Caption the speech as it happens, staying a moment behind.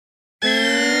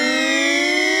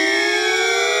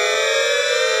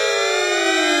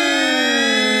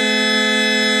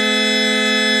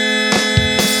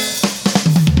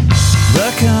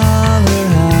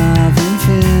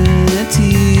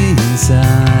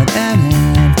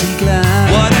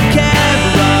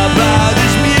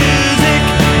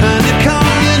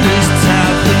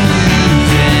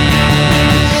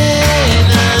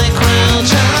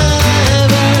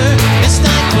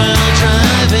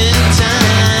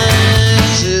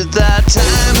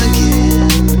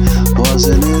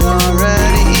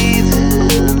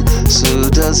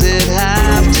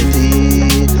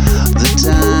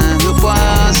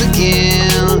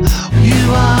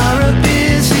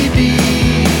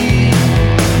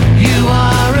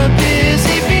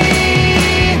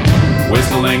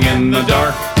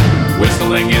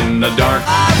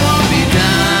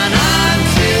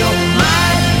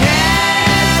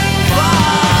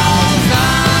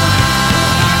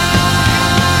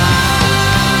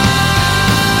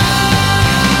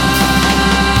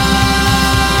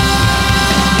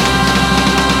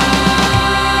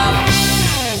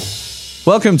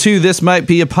Welcome to This Might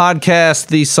Be a Podcast,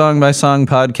 the song-by-song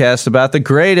podcast about the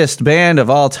greatest band of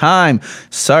all time.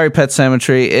 Sorry, Pet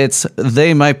Sematary, it's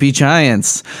They Might Be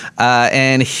Giants.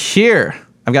 And here,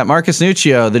 I've got Marcus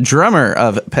Nuccio, the drummer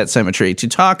of Pet Sematary, to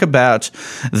talk about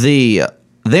the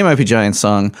They Might Be Giants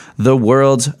song, The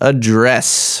World's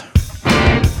Address.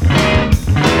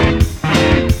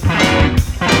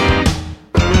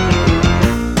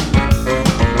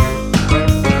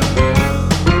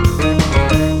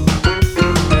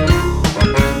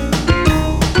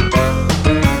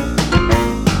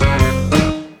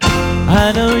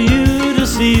 I know you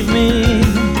deceived me,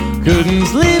 couldn't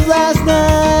sleep last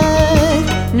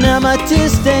night. Now my tear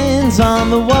stains on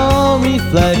the wall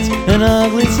reflect an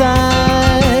ugly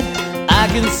side. I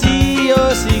can see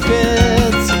your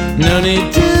secrets, no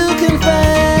need to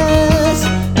confess.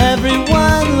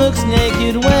 Everyone looks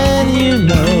naked when you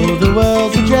know the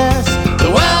world's address. The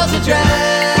world's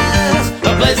address,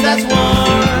 a place that's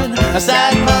worn, a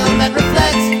sad poem that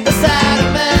reflects a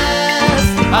sad mess.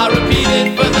 I'll repeat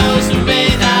it for those who may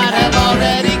not have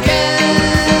already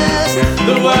guessed.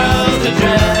 The world's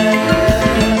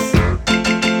address.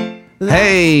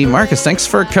 Hey, Marcus, thanks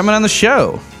for coming on the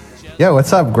show. Yeah,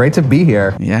 what's up? Great to be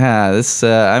here. Yeah, this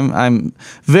I'm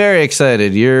very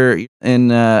excited. You're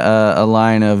in a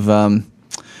line of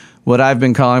what I've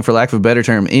been calling, for lack of a better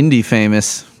term, indie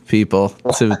famous people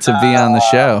to be on the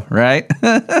show, right?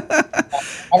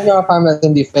 I don't know if I'm as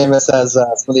indie famous as some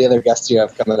of the other guests you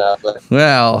have coming up. But.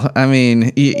 Well, I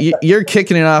mean, you're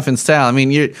kicking it off in style. I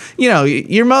mean,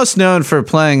 you're most known for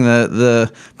playing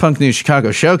the Punk News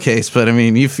Chicago Showcase, but I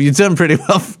mean, you've done pretty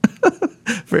well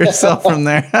for yourself from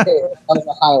there. That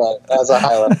was a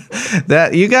highlight.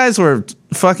 That you guys were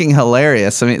fucking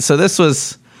hilarious. I mean, so this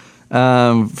was.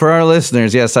 For our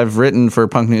listeners, yes, I've written for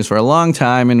Punk News for a long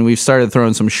time, and we've started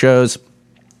throwing some shows.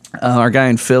 Our guy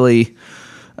in Philly,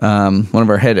 one of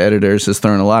our head editors, has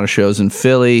thrown a lot of shows in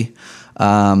Philly,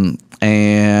 and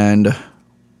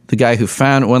the guy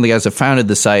one of the guys that founded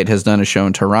the site has done a show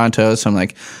in Toronto. So I'm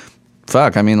like,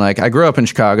 fuck. I mean, like, I grew up in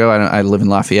Chicago. I live in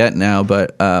Lafayette now,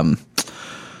 but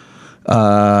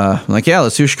like, yeah,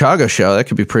 let's do a Chicago show. That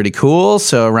could be pretty cool.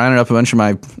 So I rounded up a bunch of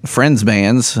my friends'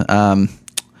 bands.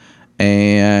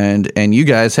 And you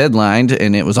guys headlined,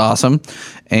 and it was awesome.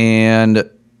 And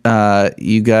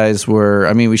you guys were,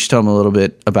 I mean, we should tell them a little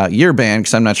bit about your band,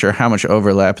 because I'm not sure how much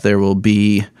overlap there will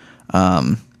be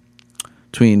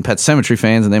between Pet Sematary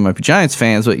fans and They Might Be Giants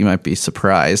fans, but you might be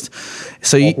surprised.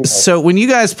 So when you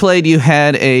guys played, you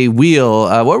had a wheel.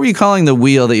 What were you calling the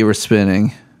wheel that you were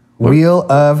spinning?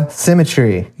 Wheel of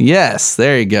Symmetry. Yes,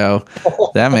 there you go.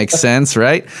 That makes sense,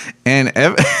 right? And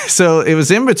so it was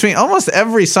in between almost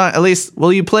every song, at least,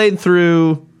 well, you played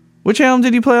through, which album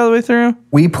did you play all the way through?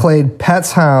 We played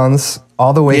Pets Hounds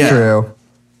all the way through,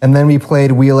 and then we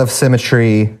played Wheel of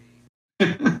Symmetry.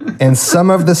 And some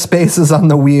of the spaces on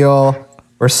the wheel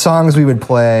were songs we would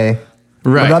play,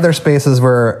 right? But other spaces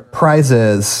were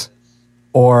prizes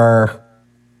or,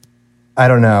 I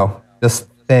don't know, just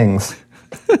things.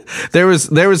 There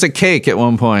was a cake at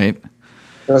one point.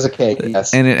 There was a cake,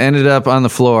 yes. And it ended up on the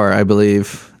floor, I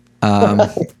believe.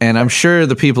 And I'm sure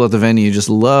the people at the venue just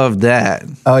loved that.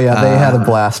 Oh, yeah, they had a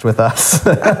blast with us.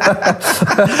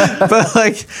 But,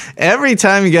 like, every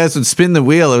time you guys would spin the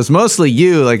wheel, it was mostly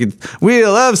you, like,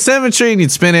 Wheel of Symmetry, and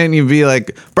you'd spin it, and you'd be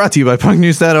like, brought to you by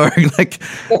punknews.org,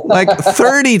 like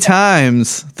 30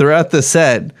 times throughout the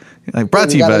set. Like, brought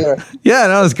to you by, yeah,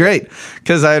 no, it was great,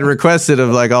 because I had requested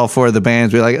of, like, all four of the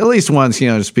bands be like, at least once,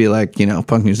 just be like,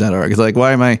 punknews.org. It's like,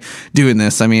 why am I doing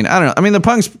this? I mean, I don't know. I mean,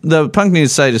 the Punk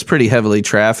News site is pretty heavily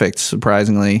trafficked,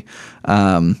 surprisingly.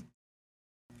 I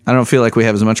don't feel like we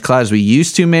have as much clout as we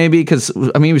used to, maybe, because,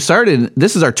 I mean,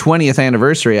 this is our 20th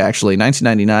anniversary, actually.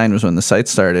 1999 was when the site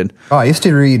started. Oh, I used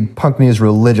to read Punk News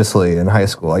religiously in high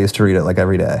school. I used to read it, like,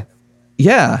 every day.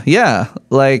 Yeah.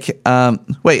 Like,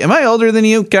 wait, am I older than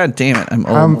you? God damn it, I'm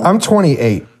old. I'm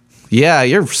 28. Yeah,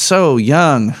 you're so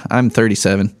young. I'm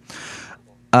 37.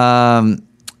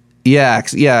 Yeah,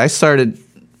 I started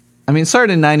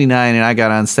in 99, and I got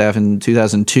on staff in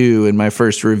 2002, and my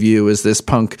first review was this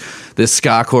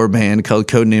ska-core band called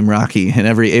Codename Rocky, and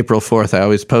every April 4th, I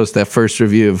always post that first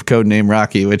review of Codename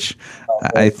Rocky, which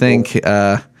I think...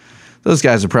 those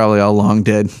guys are probably all long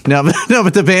dead. No,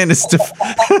 but the band is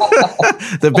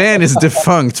the band is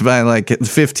defunct by like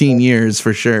 15 years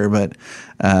for sure. But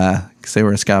because they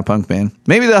were a ska punk band,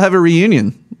 maybe they'll have a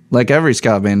reunion like every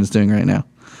ska band is doing right now.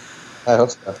 I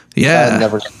hope so.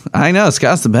 Yeah, I know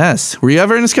ska's the best. Were you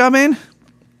ever in a ska band?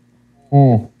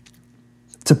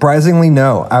 Surprisingly,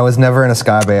 no. I was never in a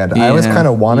ska band. Yeah. I always kind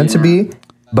of wanted to be,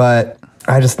 but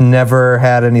I just never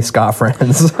had any ska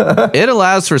friends. It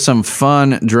allows for some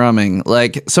fun drumming.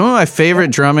 Like some of my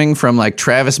favorite drumming from like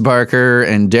Travis Barker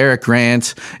and Derek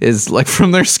Grant is like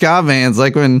from their ska bands.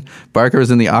 Like when Barker was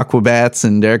in the Aquabats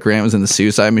and Derek Grant was in the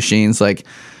Suicide Machines. Like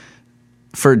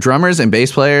for drummers and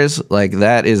bass players, like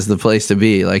that is the place to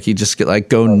be. Like you just get like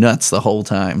go nuts the whole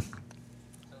time.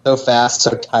 So fast,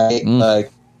 so tight.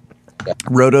 Like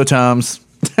Rototoms.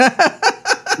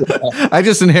 I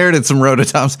just inherited some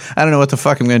Rototoms. I don't know what the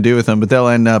fuck I'm going to do with them, but they'll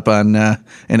end up on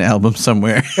an album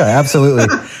somewhere. Yeah,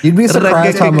 absolutely. You'd be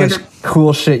surprised how much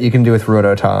cool shit you can do with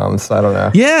Rototoms. I don't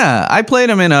know. Yeah, I played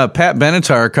them in a Pat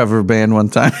Benatar cover band one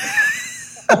time.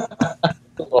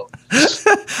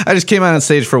 I just came out on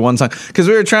stage for one song because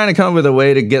we were trying to come up with a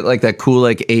way to get like that cool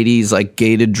like 80s like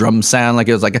gated drum sound, like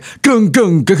it was like a gung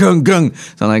gung gung gung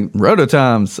gung. So I'm like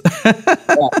Rototoms.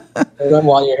 yeah.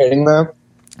 While you're hitting them.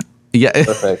 Yeah,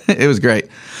 Perfect. It was great.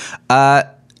 Yeah,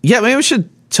 maybe we should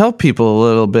tell people a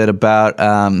little bit about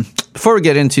before we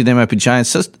get into They Might Be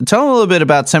Giants. Just tell them a little bit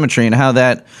about Symmetry and how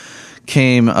that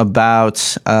came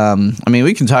about. I mean,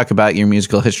 we can talk about your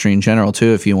musical history in general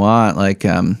too, if you want, like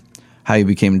how you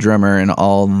became a drummer and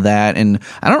all that. And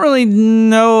I don't really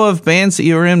know of bands that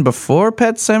you were in before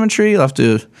Pet Sematary. I'll have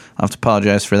to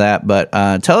apologize for that. But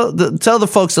tell the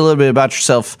folks a little bit about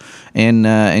yourself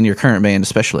and your current band,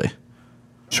 especially.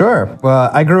 Sure. Well,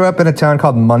 I grew up in a town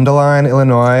called Mundelein,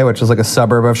 Illinois, which is like a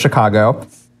suburb of Chicago.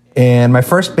 And my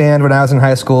first band when I was in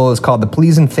high school was called the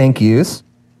Please and Thank Yous.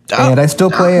 And I still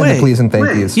play in the Please and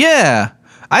Thank Yous. Yeah.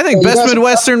 I think Best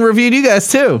Midwestern reviewed you guys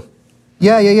too.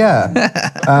 Yeah.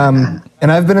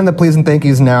 And I've been in the Please and Thank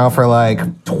Yous now for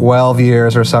like 12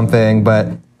 years or something, but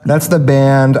that's the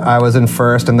band I was in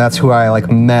first, and that's who I like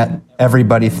met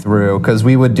everybody through, because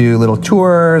we would do little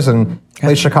tours and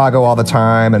play Chicago all the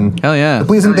time. And hell yeah. The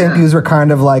Please and Thank Yous were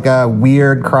kind of like a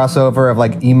weird crossover of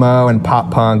like emo and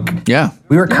pop punk. Yeah.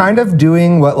 We were kind of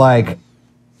doing what like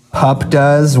Pup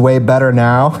does way better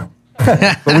now.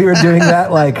 But we were doing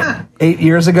that like 8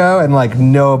 years ago, and like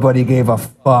nobody gave a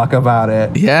fuck about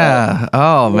it. Yeah.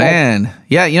 Oh man.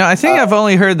 Yeah. You know, I think I've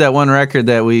only heard that one record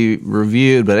that we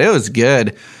reviewed, but it was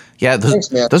good. Yeah.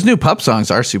 Those new Pup songs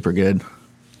are super good.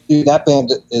 Dude, that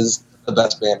band is the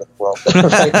best band in the world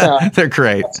right now. They're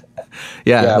great.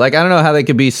 Yeah. Like I don't know how they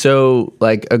could be so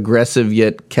like aggressive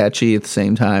yet catchy at the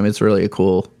same time. It's really a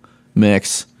cool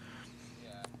mix.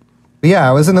 Yeah,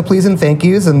 I was in the Please and Thank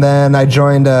Yous, and then I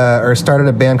joined or started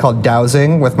a band called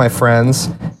Dowsing with my friends.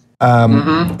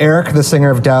 Eric, the singer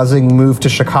of Dowsing, moved to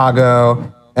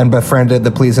Chicago and befriended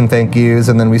the Please and Thank Yous,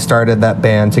 and then we started that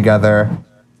band together.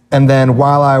 And then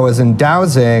while I was in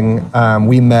Dowsing,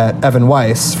 we met Evan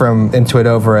Weiss from Into It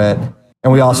Over It,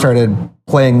 and we all started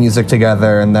playing music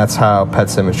together, and that's how Pet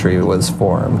Sematary was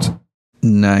formed.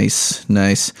 Nice.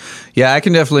 Yeah, I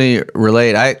can definitely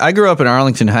relate. I grew up in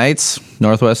Arlington Heights,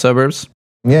 northwest suburbs.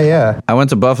 Yeah. I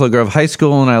went to Buffalo Grove High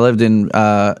School, and I lived in,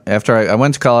 after I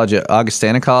went to college at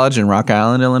Augustana College in Rock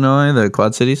Island, Illinois, the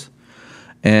Quad Cities.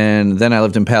 And then I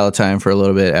lived in Palatine for a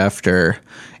little bit after.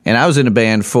 And I was in a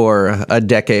band for a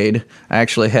decade. I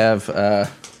actually have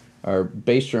our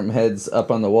bass drum heads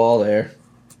up on the wall there.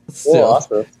 Still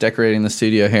awesome. Decorating the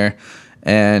studio here.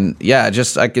 And yeah,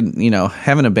 just I could,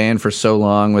 having a band for so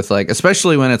long with like,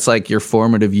 especially when it's like your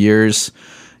formative years,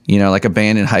 like a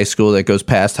band in high school that goes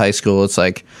past high school. It's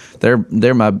like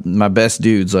they're my best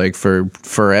dudes like for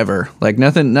forever. Like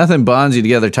nothing bonds you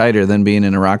together tighter than being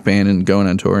in a rock band and going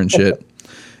on tour and shit.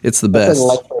 It's the best.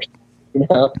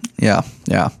 Yeah.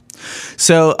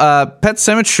 So Pet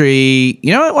Sematary,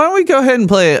 you know what? Why don't we go ahead and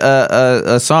play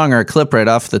a song or a clip right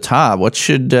off the top? What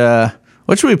should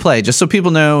we play? Just so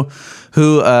people know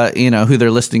who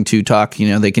they're listening to talk.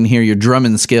 They can hear your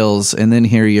drumming skills and then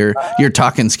hear your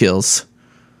talking skills.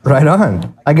 Right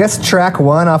on. I guess track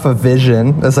 1 off of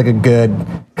Vision is like a good,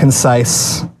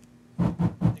 concise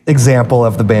example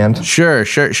of the band. Sure.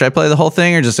 Should I play the whole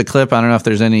thing or just a clip? I don't know if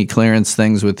there's any clearance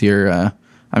things with your.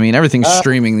 Everything's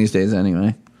streaming these days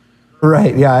anyway.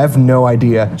 Right. Yeah, I have no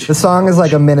idea. The song is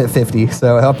like 1:50,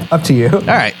 so up to you. All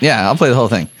right. Yeah, I'll play the whole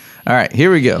thing. All right,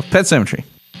 here we go. Pet Sematary.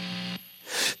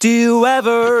 Do you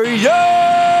ever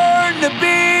yearn to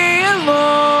be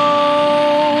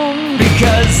alone?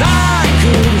 Because I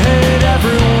could hate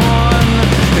everyone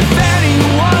if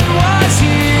anyone was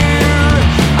here.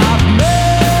 I've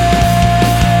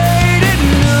made it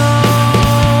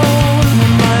known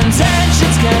my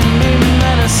intentions can be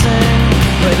menacing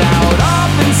without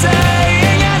often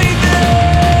saying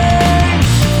anything.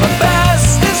 My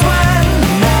best is when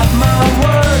I'm at my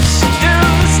worst.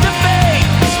 Used to fake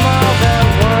small that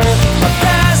word. My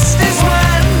best is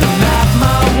when I'm at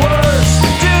my worst.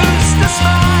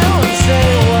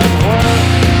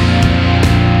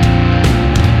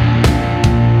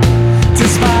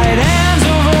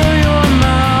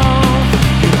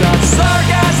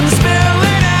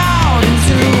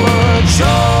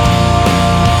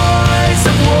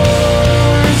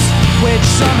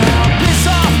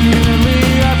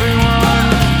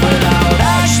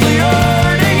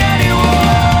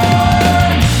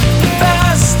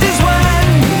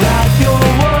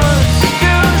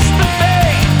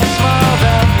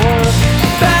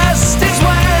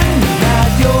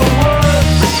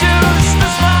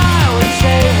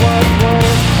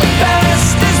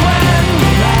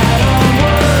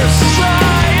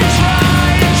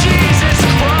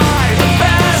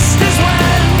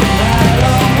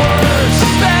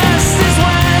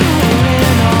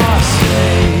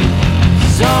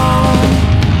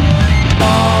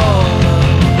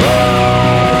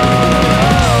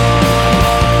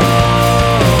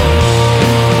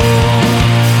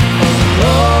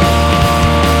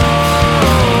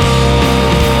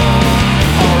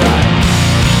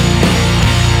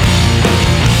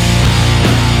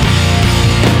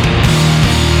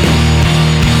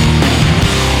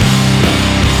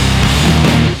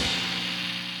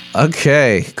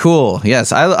 Okay, cool.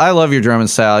 Yes, I love your drumming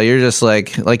style. You're just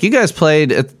like you guys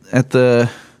played at the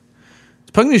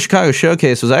Punk News Chicago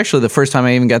Showcase was actually the first time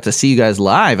I even got to see you guys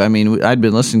live. I mean, I'd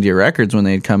been listening to your records when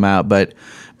they'd come out, but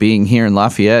being here in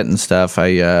Lafayette and stuff,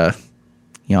 I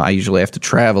usually have to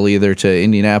travel either to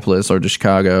Indianapolis or to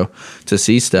Chicago to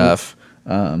see stuff.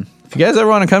 If you guys ever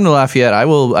want to come to Lafayette, I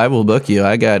will book you.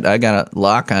 I got a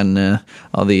lock on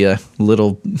all the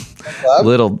little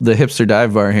the hipster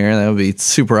dive bar here. That would be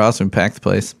super awesome. Pack the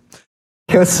place.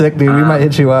 Go sick, dude. We might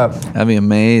hit you up. That'd be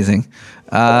amazing.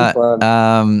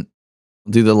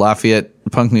 Do the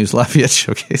Lafayette Punk News Lafayette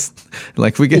Showcase.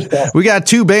 Like we got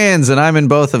two bands and I'm in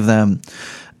both of them.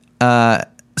 I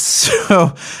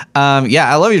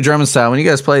love your drumming style. When you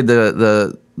guys played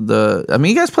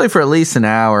you guys played for at least an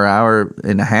hour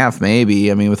and a half,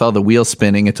 maybe. I mean, with all the wheel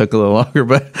spinning, it took a little longer,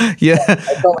 but yeah.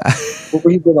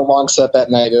 We did a long set that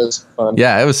night. It was fun.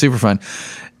 Yeah, it was super fun.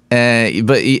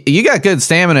 But you got good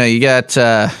stamina. You got,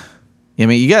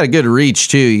 you got a good reach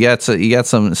too. You got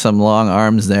some long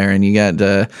arms there, and you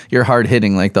got you're hard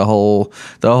hitting like the whole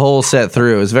set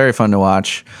through. It was very fun to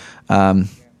watch.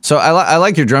 So I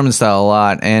like your drumming style a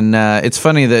lot, and it's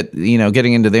funny that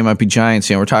getting into They Might Be Giants.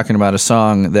 We're talking about a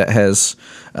song that has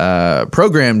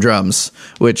programmed drums,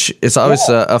 which is always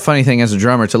a funny thing as a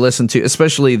drummer to listen to,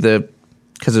 especially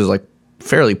because there's like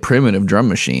fairly primitive drum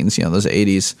machines. Those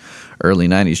 80s, early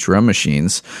 90s drum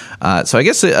machines. So I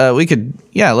guess we could,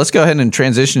 let's go ahead and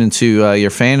transition into your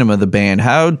fandom of the band.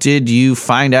 How did you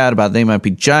find out about They Might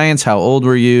Be Giants? How old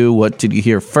were you? What did you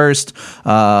hear first?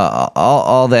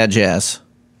 All that jazz.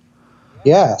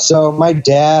 Yeah, so my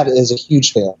dad is a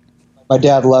huge fan. My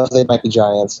dad loves They Might Be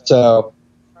Giants. So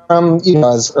from,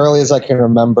 as early as I can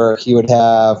remember, he would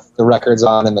have the records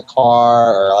on in the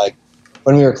car or like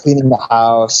when we were cleaning the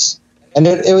house. And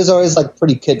it was always like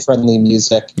pretty kid-friendly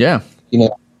music. Yeah.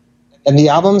 And the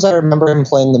albums I remember him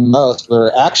playing the most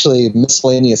were actually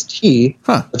Miscellaneous T,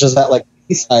 which is that like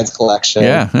B-sides collection.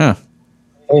 Yeah. I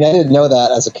mean, I didn't know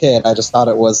that as a kid. I just thought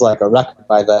it was like a record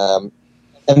by them.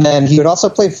 And then he would also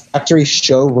play Factory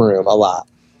Showroom a lot,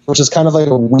 which is kind of like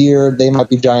a weird They Might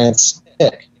Be Giants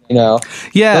pick, Yeah.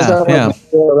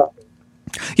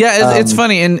 It's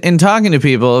funny in talking to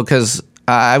people because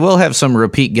I will have some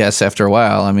repeat guests after a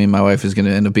while. I mean, my wife is going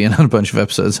to end up being on a bunch of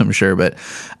episodes, I'm sure, but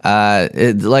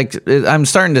I'm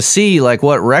starting to see like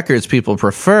what records people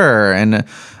prefer, and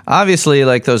obviously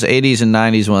like those 80s and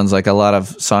 90s ones, like a lot of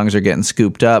songs are getting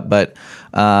scooped up, but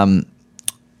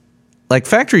like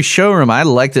Factory Showroom, I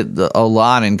liked it a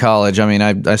lot in college. I mean,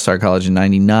 I started college in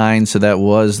 99, so that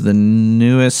was the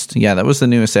newest. Yeah, that was the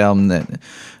newest album that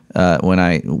when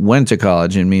I went to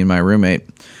college, and me and my roommate,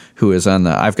 who was on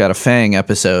the I've Got a Fang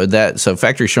episode, so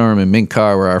Factory Showroom and Mink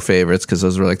Car were our favorites because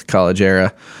those were like the college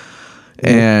era.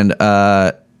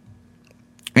 Mm-hmm.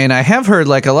 And I have heard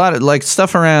like a lot of like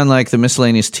stuff around like the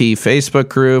Miscellaneous T Facebook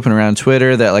group and around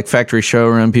Twitter that like Factory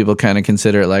Showroom people kind of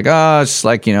consider it like, oh, it's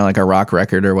like, like a rock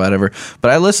record or whatever.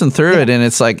 But I listened through it and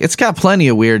it's like, it's got plenty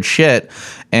of weird shit.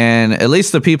 And at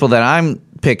least the people that I'm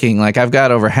picking, like I've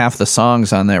got over half the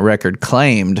songs on that record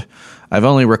claimed. I've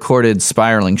only recorded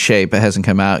Spiraling Shape. It hasn't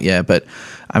come out yet, but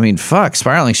I mean, fuck,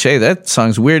 Spiraling Shape, that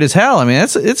song's weird as hell. I mean,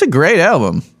 it's a great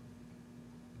album.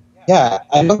 Yeah,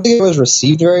 I don't think it was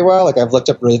received very well. Like I've looked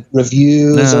up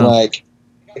reviews and like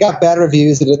I got bad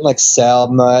reviews. It didn't like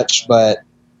sell much, but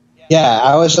yeah,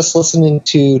 I was just listening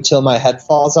to Till My Head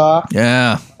Falls Off.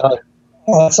 Yeah. Like,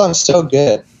 oh, that song's so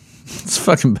good. It's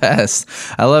fucking best.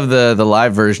 I love the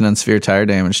live version on Severe Tire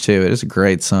Damage too. It is a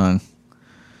great song.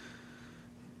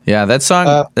 Yeah, that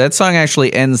song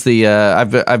actually ends the.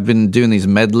 I've been doing these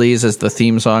medleys as the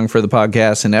theme song for the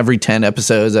podcast, and every 10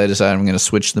 episodes, I decide I'm going to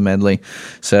switch the medley.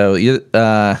 So,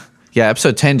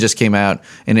 episode 10 just came out,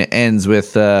 and it ends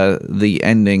with the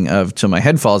ending of "Till My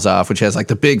Head Falls Off," which has like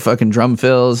the big fucking drum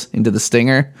fills into the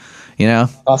stinger.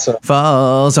 Awesome.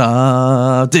 Falls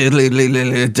off,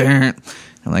 diddly.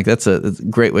 I'm like, that's a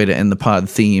great way to end the pod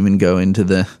theme and go into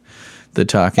the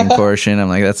talking portion. I'm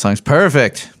like, that song's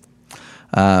perfect.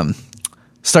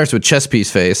 Starts with Chess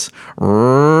Piece Face.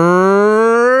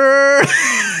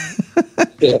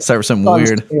 Start with some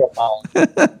weird,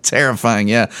 terrifying.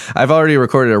 Yeah, I've already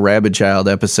recorded a Rabid Child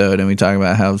episode, and we talk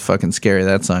about how fucking scary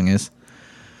that song is.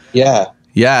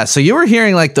 Yeah. So you were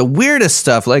hearing like the weirdest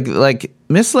stuff, like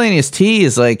Miscellaneous T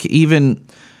is like even.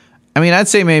 I mean, I'd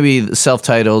say maybe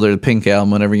self-titled or the Pink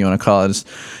Album, whatever you want to call it,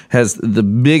 has the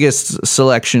biggest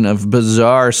selection of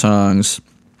bizarre songs.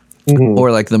 Mm-hmm.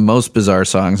 Or like the most bizarre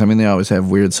songs. I mean, they always have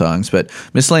weird songs, but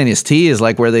Miscellaneous T is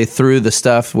like where they threw the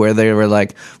stuff where they were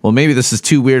like, well, maybe this is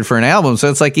too weird for an album. So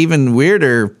it's like even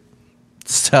weirder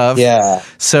stuff. Yeah.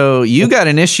 So you got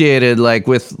initiated like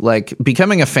with like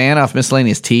becoming a fan off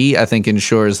Miscellaneous T, I think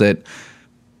ensures that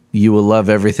you will love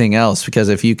everything else, because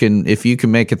if you can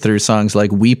make it through songs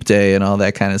like Weep Day and all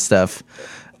that kind of stuff.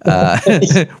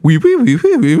 Weep, weep, weep,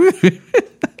 weep, weep.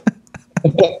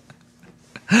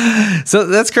 So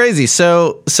that's crazy.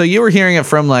 So you were hearing it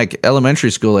from like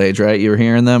elementary school age, right? You were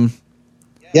hearing them?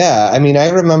 Yeah, I mean, I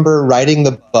remember riding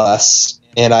the bus,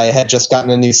 and I had just gotten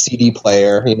a new CD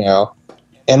player, you know,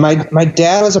 and my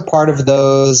dad was a part of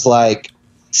those like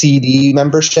CD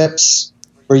memberships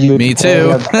where you. Me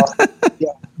too. Yeah.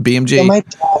 BMG. So my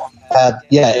dad had,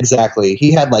 yeah, exactly.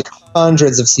 He had like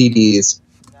hundreds of CDs,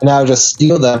 and I would just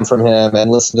steal them from him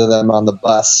and listen to them on the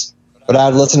bus. But I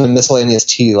would listen to Miscellaneous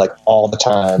T like all the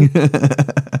time.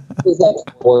 It was like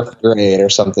 4th grade or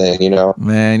something, you know.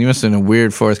 Man, you must have been a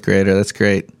weird 4th grader. That's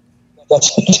great. I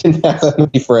didn't have that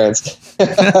many friends.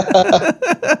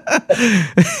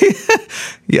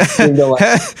 Yeah.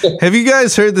 Have you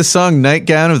guys heard the song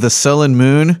 "Nightgown of the Sullen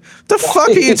Moon"? The fuck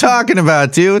are you talking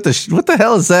about, dude? What the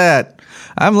hell is that?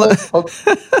 I'm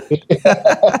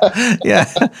yeah.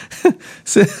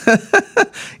 So,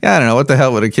 yeah, I don't know what the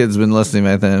hell would have kids been listening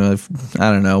back then.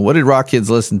 I don't know. What did rock kids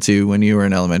listen to when you were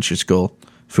in elementary school?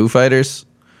 Foo Fighters?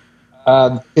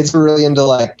 Kids were really into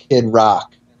like Kid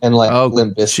Rock and like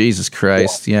Limp Bizkit. Jesus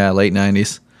Christ. Yeah, late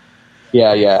 90s.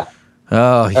 Yeah.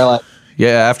 Oh, Or like,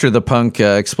 yeah, after the punk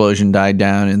explosion died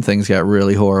down and things got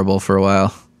really horrible for a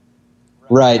while.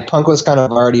 right, punk was kind of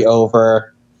already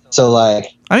over. So like,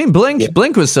 I mean,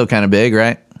 Blink was still kind of big,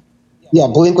 right? yeah,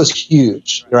 Blink was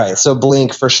huge, right? So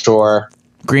Blink for sure.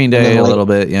 Green Day a little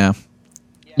bit, yeah.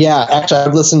 Yeah, actually,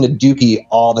 I've listened to Dookie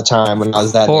all the time when I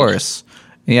was that Of course.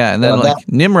 Yeah, and then Well, like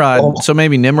Nimrod. So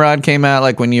maybe Nimrod came out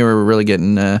like when you were really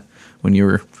getting when you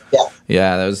were. Yeah.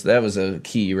 Yeah, that was a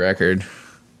key record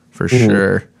for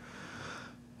sure.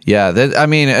 Yeah, that, I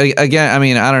mean, again, I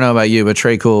mean, I don't know about you, but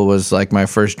Trey Cool was like my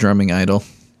first drumming idol.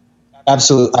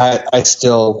 Absolutely. I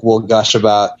still will gush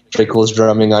about Trey Cool's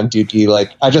drumming on Dookie.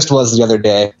 Like, I just was the other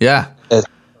day. Yeah, It's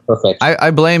perfect.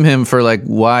 I blame him for like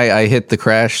why I hit the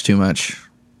crash too much.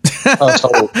 Oh,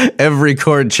 totally. Every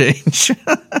chord change.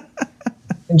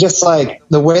 And just like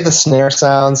the way the snare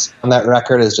sounds on that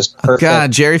record is just perfect.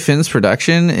 God, Jerry Finn's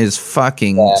production is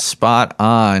fucking spot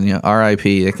on. You know,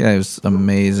 R.I.P. That guy was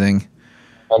amazing.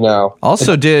 I know.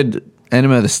 Also did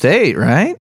Enema of the State,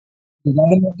 right? He did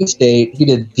Enema of the State. He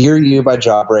did Dear You by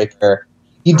Jawbreaker.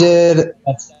 He did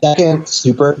a second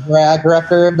Super Drag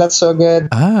record that's so good.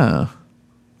 Oh,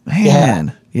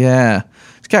 man. Yeah.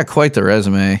 He's got quite the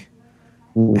resume.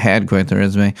 Had quite the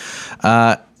resume.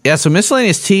 Yeah, so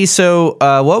Miscellaneous T. So,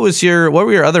 what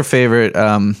were your other favorite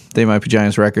They Might Be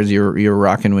Giants records you were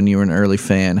rocking when you were an early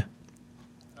fan?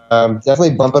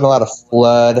 Definitely bumping a lot of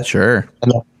Flood. Sure.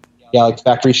 And yeah, like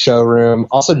Factory Showroom.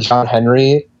 Also John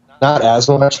Henry. Not as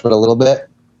much, but a little bit.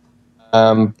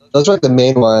 Those are like the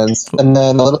main ones. And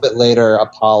then a little bit later,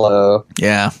 Apollo.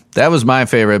 Yeah, that was my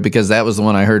favorite because that was the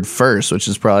one I heard first, which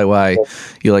is probably why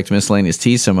you liked Miscellaneous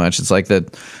T so much. It's like the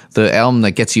album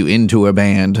that gets you into a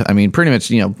band. I mean, pretty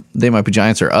much, you know, They Might Be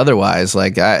Giants or otherwise.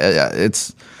 Like,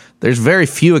 there's very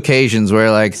few occasions where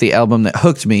like the album that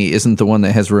hooked me isn't the one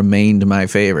that has remained my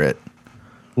favorite.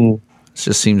 It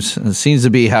just seems to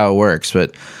be how it works.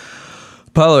 But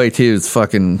Apollo 18 is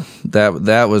fucking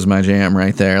that was my jam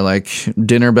right there. Like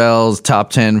Dinner Bells, top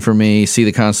 10 for me. See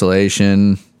the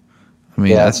Constellation. I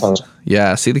mean,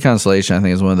 See the Constellation. I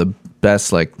think is one of the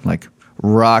best like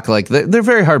rock. Like they're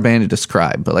very hard band to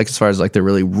describe, but like as far as like the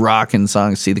really rocking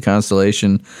songs, See the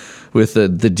Constellation with the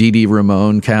Dee Dee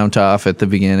Ramone count off at the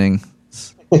beginning.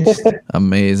 It's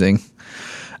amazing.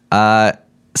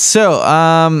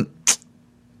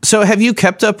 So have you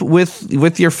kept up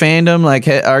with your fandom? Like,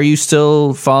 are you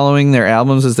still following their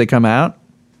albums as they come out?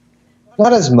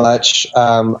 Not as much.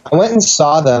 I went and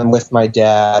saw them with my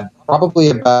dad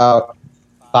probably about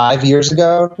 5 years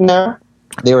ago now.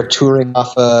 They were touring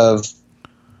off of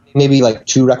maybe like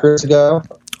 2 records ago.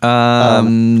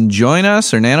 Join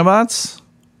Us or Nanobots?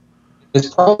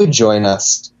 It's probably Join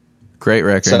Us. Great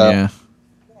record, So, yeah.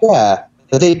 Yeah.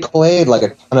 But they played like a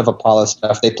ton of Apollo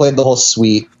stuff. They played the whole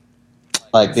suite.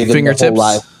 Like they did Fingertips? the whole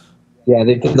live. Yeah,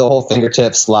 they did the whole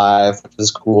Fingertips live, which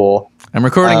was cool. I'm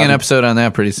recording an episode on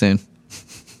that pretty soon.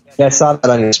 Yeah, I saw that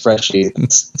on your spreadsheet.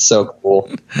 It's so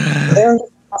cool. They're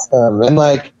awesome. And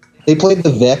like they played the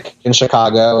Vic in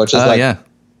Chicago, which is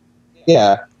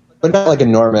yeah, but not like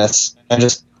enormous. And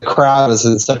just the crowd was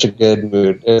in such a good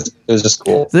mood. It was just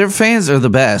cool. Their fans are the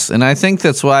best. And I think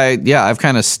that's why, I've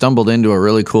kind of stumbled into a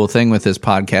really cool thing with this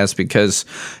podcast because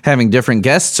having different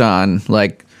guests on,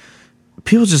 like,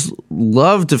 people just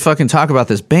love to fucking talk about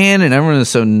this band, and everyone is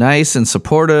so nice and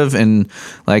supportive. And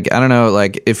like, I don't know,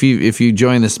 like if you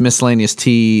join this Miscellaneous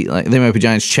Tea, like They Might Be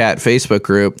Giants chat Facebook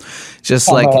group,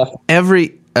 just like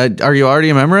every, are you already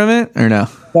a member of it or no?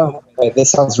 No,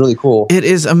 this sounds really cool. It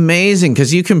is amazing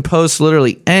because you can post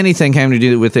literally anything having to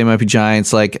do with They Might Be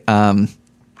Giants. Like,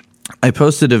 I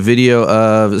posted a video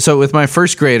of, so with my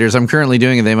first graders, I'm currently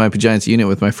doing a They Might Be Giants unit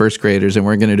with my first graders, and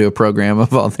we're going to do a program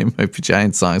of all They Might Be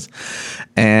Giants songs.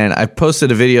 And I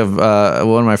posted a video of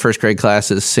one of my first grade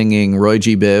classes singing Roy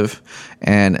G. Biv,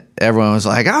 and everyone was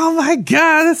like, oh my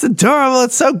God, that's adorable.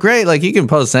 It's so great. Like, you can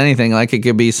post anything. Like, it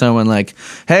could be someone like,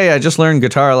 hey, I just learned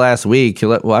guitar last week.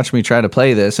 Watch me try to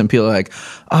play this. And people are like,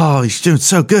 oh, he's doing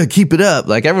so good. Keep it up.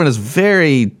 Like, everyone is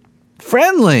very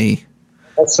friendly.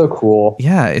 That's so cool.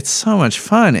 Yeah, it's so much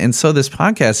fun. And so this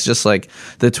podcast, just like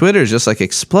the Twitter's just like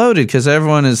exploded because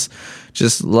everyone is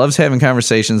just loves having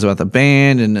conversations about the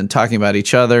band and talking about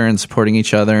each other and supporting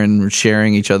each other and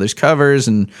sharing each other's covers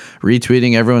and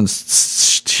retweeting everyone's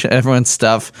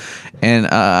stuff. And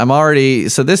I'm already,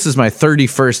 so this is my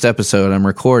 31st episode I'm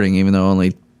recording, even though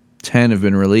only 10 have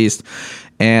been released.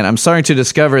 And I'm starting to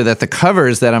discover that the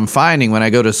covers that I'm finding when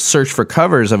I go to search for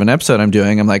covers of an episode I'm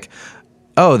doing, I'm like,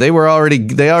 oh,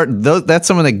 that's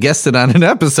someone that guested on an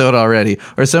episode already,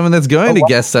 or someone that's going to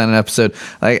guest on an episode.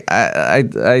 Like I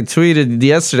tweeted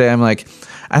yesterday, I'm like,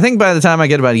 I think by the time I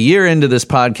get about a year into this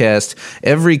podcast,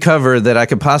 every cover that I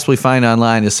could possibly find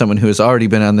online is someone who has already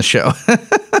been on the show.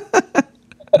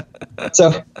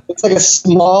 So it's like a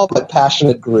small but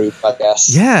passionate group, I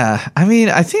guess. Yeah. I mean,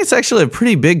 I think it's actually a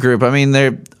pretty big group. I mean,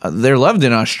 they're loved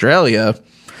in Australia.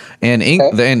 And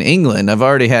in England, I've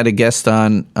already had a guest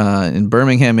on in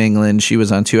Birmingham, England. She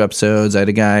was on 2 episodes. I had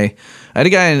a guy in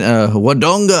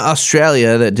Wodonga,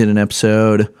 Australia, that did an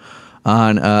episode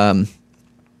on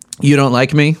You Don't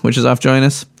Like Me, which is off Join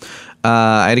Us.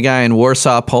 I had a guy in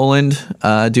Warsaw, Poland,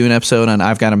 do an episode on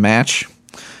I've Got a Match,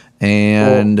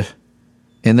 and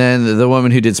then the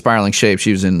woman who did Spiraling Shape,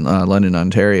 she was in London,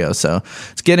 Ontario. So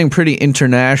it's getting pretty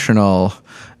international,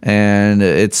 and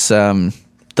it's.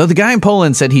 Though the guy in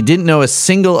Poland said he didn't know a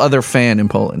single other fan in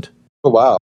Poland. Oh,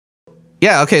 wow.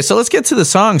 Yeah, okay, so let's get to the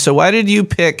song. So why did you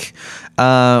pick...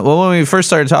 when we first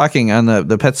started talking on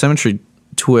the Pet Sematary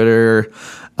Twitter,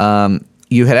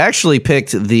 you had actually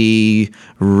picked the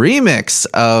remix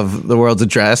of The World's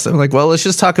Address. I'm like, well, let's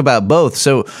just talk about both.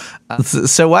 So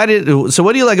what do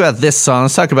you like about this song?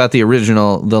 Let's talk about the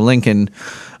original, the Lincoln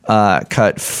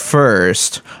cut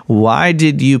first. Why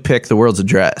did you pick The World's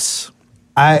Address?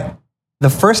 The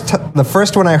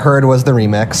first one I heard was the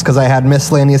remix because I had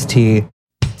Miscellaneous Tea.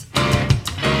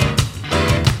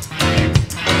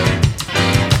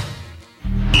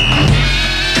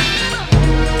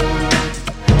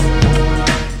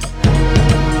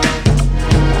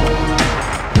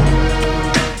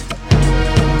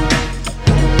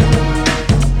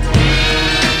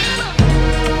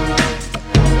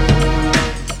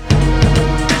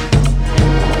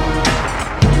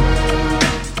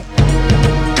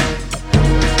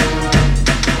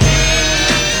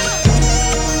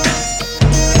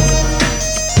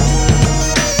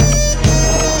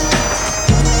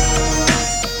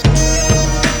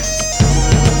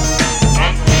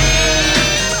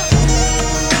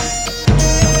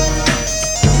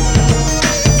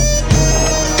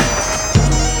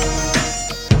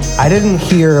 I didn't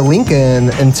hear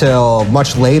Lincoln until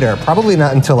much later, probably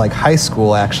not until like high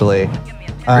school, actually.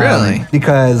 Really?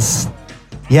 Because,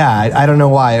 I don't know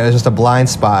why. It was just a blind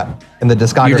spot in the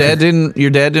discography. Your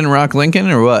dad didn't rock Lincoln,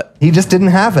 or what? He just didn't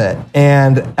have it.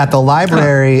 And at the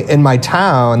library in my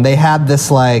town, they had this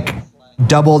like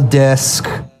double disc,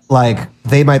 like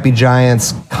They Might Be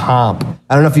Giants comp.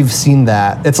 I don't know if you've seen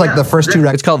that. It's like the first 2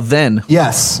 records. It's called Then.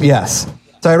 Yes.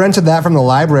 So I rented that from the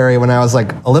library when I was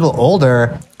like a little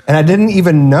older. And I didn't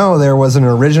even know there was an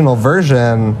original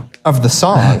version of the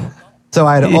song. So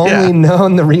I'd only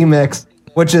known the remix,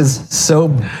 which is so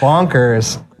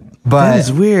bonkers. But that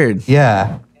is weird.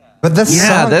 Yeah. But this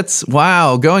song, that's,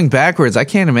 wow, going backwards. I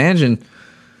can't imagine.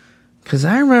 Because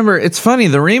I remember, it's funny,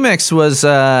 the remix was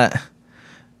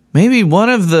maybe one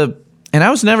of the, and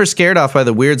I was never scared off by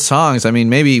the weird songs. I mean,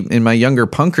 maybe in my younger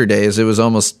punker days, it was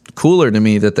almost cooler to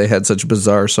me that they had such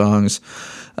bizarre songs.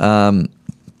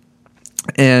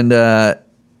 And the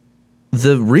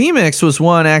remix was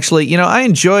one, actually, I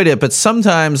enjoyed it, but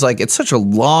sometimes, like, it's such a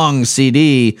long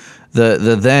CD,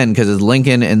 the Then, because it's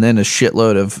Lincoln and then a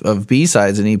shitload of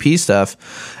B-sides and EP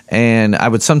stuff, and I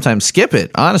would sometimes skip it,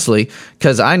 honestly,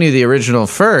 because I knew the original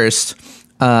first,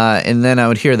 and then I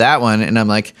would hear that one, and I'm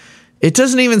like, it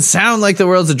doesn't even sound like the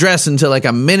world's address until like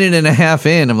a minute and a half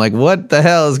in. I'm like, what the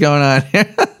hell is going on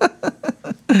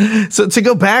here? So to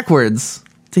go backwards,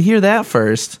 to hear that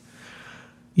first,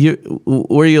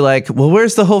 were you like, well,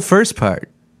 where's the whole first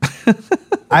part?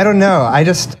 I don't know.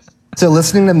 So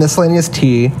listening to Miscellaneous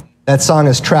Tea, that song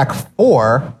is track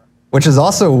 4, which is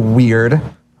also weird.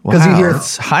 Because Wow, you hear,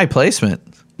 it's high placement.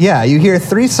 yeah, you hear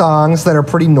 3 songs that are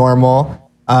pretty normal.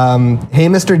 Hey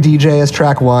Mr. DJ is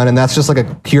track 1, and that's just like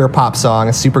a pure pop song.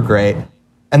 It's super great.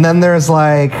 And then there's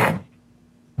like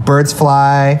Birds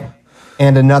Fly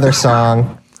and another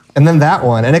song, and then that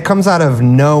one, and it comes out of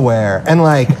nowhere. And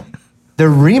like the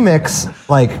remix,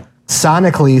 like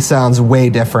sonically sounds way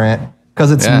different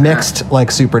because it's mixed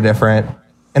like super different.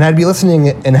 And I'd be listening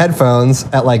in headphones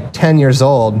at like 10 years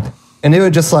old, and it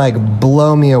would just like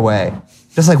blow me away.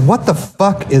 Just like, what the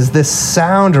fuck is this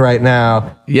sound right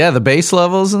now? Yeah, the bass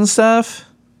levels and stuff.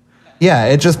 Yeah,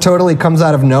 it just totally comes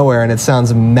out of nowhere, and it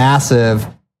sounds massive,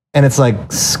 and it's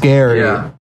like scary.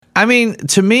 Yeah. I mean,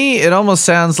 to me, it almost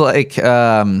sounds like if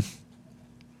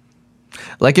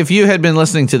you had been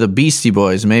listening to the Beastie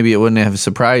Boys, maybe it wouldn't have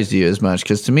surprised you as much.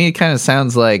 Because to me, it kind of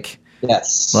sounds like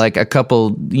Yes. like a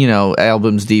couple,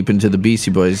 albums deep into the Beastie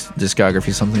Boys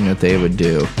discography, something that they would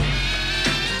do.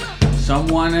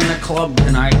 Someone in a club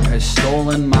tonight has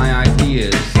stolen my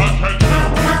ideas.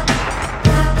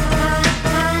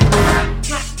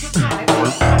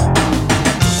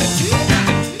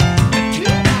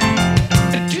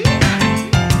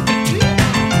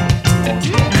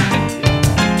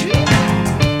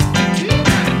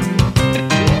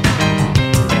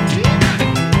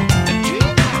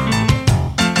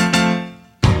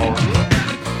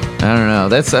 I don't know.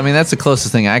 That's the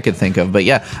closest thing I could think of. But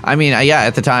yeah,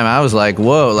 at the time I was like,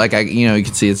 whoa, like you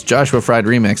can see it's Joshua Fried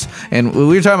remix. And we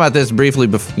were talking about this briefly,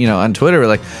 on Twitter. We're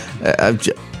like,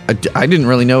 I didn't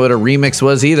really know what a remix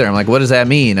was either. I'm like, what does that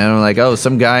mean? And I'm like, oh,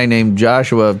 some guy named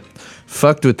Joshua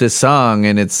fucked with this song,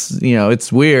 and it's,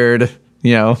 it's weird,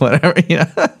 whatever.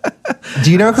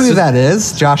 Do you know who that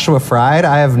is? Joshua Fried?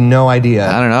 I have no idea.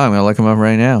 I don't know. I'm gonna look him up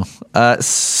right now.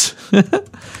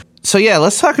 So yeah,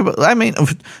 let's talk about.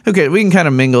 Okay, we can kind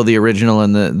of mingle the original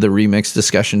and the remix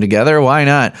discussion together. Why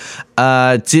not?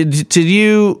 Did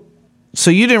you? So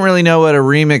you didn't really know what a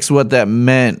remix, what that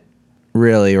meant,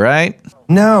 really, right?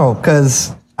 No,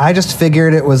 because I just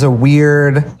figured it was a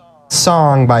weird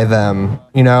song by them.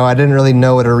 I didn't really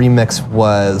know what a remix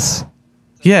was.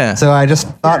 Yeah. So I just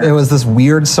thought it was this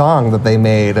weird song that they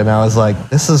made, and I was like,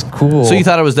 this is cool. So you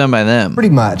thought it was done by them? Pretty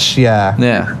much, yeah.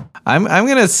 Yeah. I'm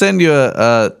gonna send you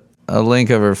a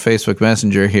link over Facebook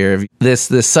Messenger here. This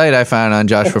site I found on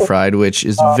Joshua Fried, which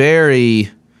is very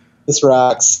This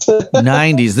rocks.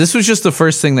 90s. This was just the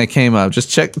first thing that came up. Just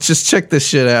check this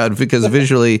shit out, because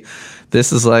visually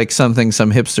this is like something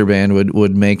some hipster band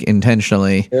would make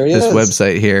intentionally. There he this is.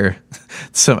 website here.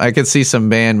 So I could see some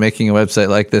band making a website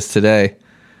like this today.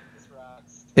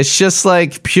 It's just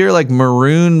like pure like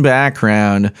maroon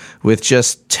background with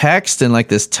just text and like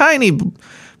this tiny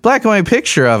black and white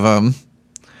picture of him.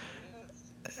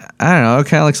 I don't know. It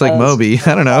kind of looks like Moby.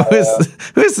 I don't know.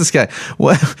 Who is this guy?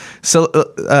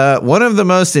 One of the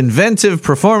most inventive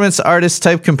performance artist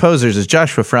type composers is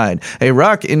Joshua Fried, a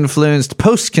rock-influenced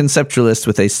post-conceptualist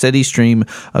with a steady stream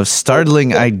of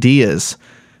startling ideas.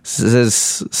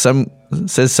 Says some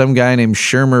guy named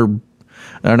Shermer.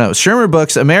 I don't know. Shermer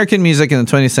Books, American Music in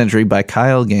the 20th Century by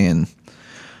Kyle Gann.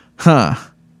 Huh.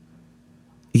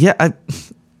 Yeah, I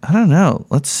don't know.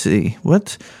 Let's see.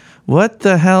 What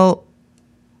the hell?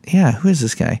 Yeah, who is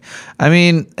this guy?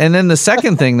 And then the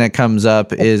second thing that comes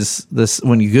up is this,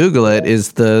 when you Google it,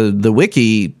 is the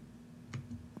wiki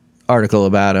article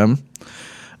about him,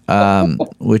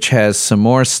 which has some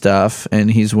more stuff,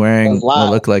 and he's wearing what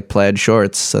look like plaid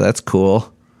shorts, so that's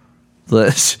cool.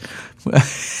 I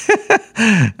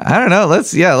don't know.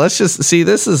 Let's just see.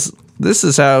 This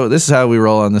is how we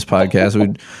roll on this podcast.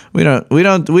 We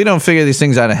don't figure these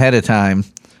things out ahead of time.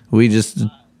 We just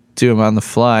do them on the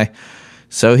fly.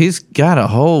 So he's got a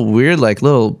whole weird, like,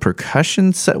 little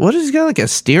percussion set. What has he got, like a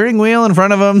steering wheel in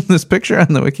front of him? This picture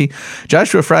on the wiki.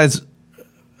 Joshua Fried's,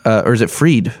 or is it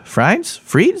Fried? Fried's?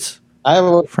 Fried's? I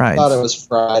Fried's. thought it was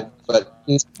fried, but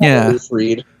he's probably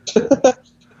Fried.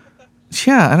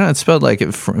 Yeah, I don't know. It's spelled like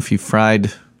if you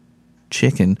fried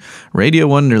chicken. Radio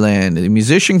Wonderland, a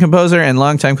musician, composer, and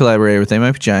longtime collaborator with They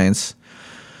Might Be Giants.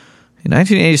 In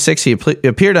 1986, he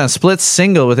appeared on Split's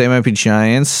single with They Might Be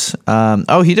Giants. He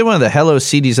did one of the Hello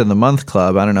CDs of the Month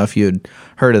Club. I don't know if you had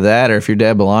heard of that, or if your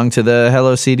dad belonged to the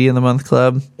Hello CD of the Month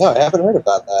Club. No, I haven't heard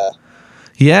about that.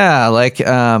 Yeah,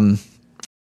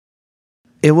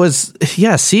 it was,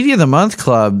 CD of the Month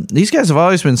Club. These guys have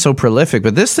always been so prolific,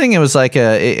 but this thing, it was like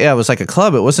a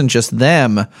club. It wasn't just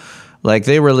them. Like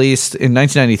they released in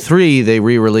 1993, they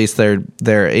re-released their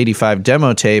 85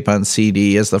 demo tape on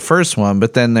CD as the first one,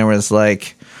 but then there was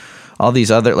like all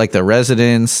these other, like the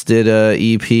Residents did a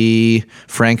EP,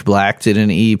 Frank Black did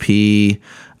an EP.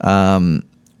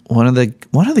 One of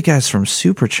the guys from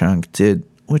Superchunk did,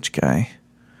 which guy?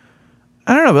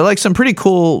 I don't know, but like some pretty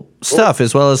cool stuff,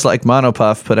 as well as like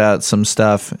Monopuff put out some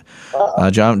stuff.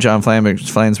 John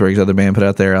Flansburgh's other band put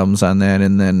out their albums on that,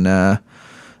 and then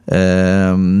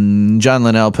John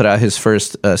Linnell put out his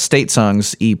first State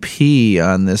Songs EP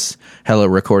on this Hello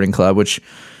Recording Club, which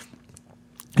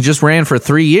just ran for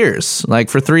 3 years. Like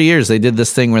for 3 years, they did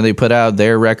this thing where they put out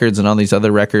their records and all these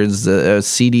other records,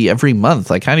 CD every month.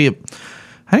 Like how do you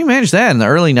manage that in the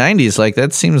early 90s? Like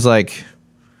that seems like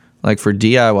for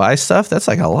DIY stuff, that's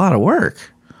like a lot of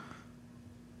work.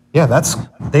 Yeah,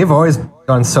 they've always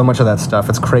done so much of that stuff.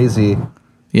 It's crazy.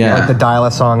 Yeah. Like the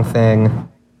Dial-A-Song thing.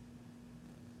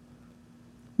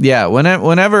 Yeah,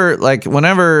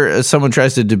 whenever someone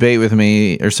tries to debate with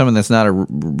me, or someone that's not a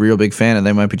real big fan of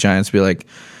They Might Be Giants, be like,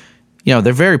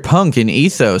 they're very punk in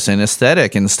ethos and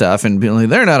aesthetic and stuff, and be like,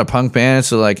 they're not a punk band.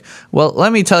 So like, well,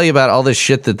 let me tell you about all this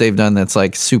shit that they've done that's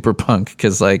like super punk,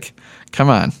 because like, come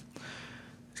on.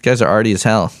 Guys are arty as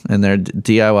hell, and they're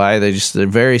DIY. They're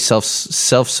very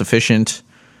self-sufficient.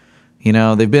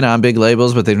 They've been on big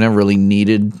labels, but they've never really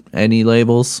needed any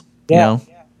labels. Yeah.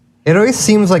 It always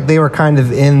seems like they were kind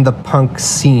of in the punk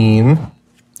scene.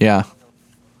 Yeah.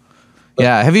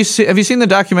 Yeah. Have you seen the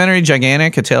documentary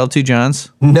Gigantic: A Tale of Two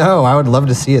Johns? No, I would love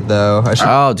to see it though.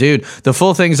 Oh, dude, the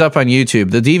full thing's up on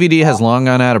YouTube. The DVD has long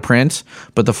gone out of print,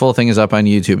 but the full thing is up on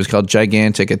YouTube. It's called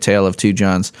Gigantic: A Tale of Two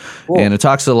Johns, and it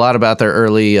talks a lot about their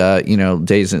early,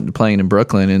 days playing in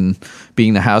Brooklyn and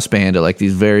being the house band at like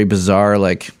these very bizarre,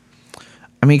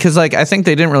 because I think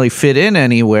they didn't really fit in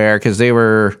anywhere because they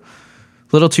were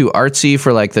a little too artsy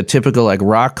for like the typical like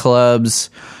rock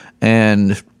clubs,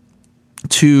 and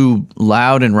too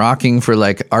loud and rocking for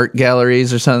like art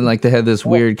galleries or something. Like they had this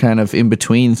weird kind of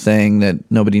in-between thing that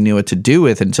nobody knew what to do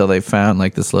with until they found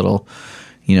like this little,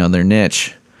 their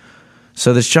niche.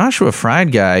 So this Joshua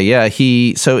Fried guy,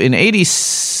 so in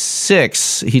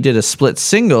 86, he did a split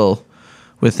single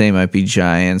with They Might Be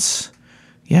Giants.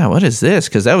 Yeah, what is this?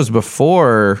 Because that was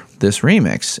before this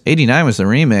remix. 89 was the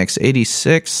remix.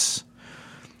 86.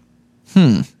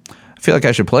 I feel like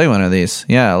I should play one of these.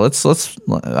 Yeah, let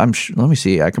me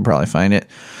see. I can probably find it.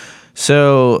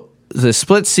 So the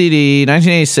split CD,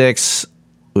 1986,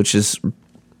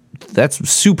 that's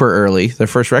super early. Their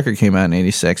first record came out in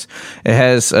 86. It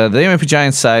has the They Might Be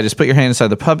Giants side is Put Your Hand Inside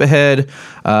the Puppet Head,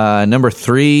 number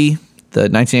 3, the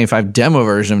 1985 demo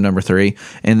version of number 3,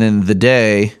 and then The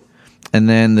Day. And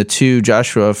then the two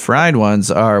Joshua Fried one's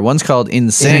one's called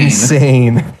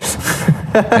Insane.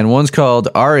 And one's called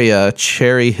Aria,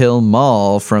 Cherry Hill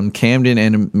Mall from Camden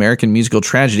and American Musical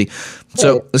Tragedy.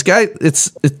 So this guy,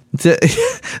 this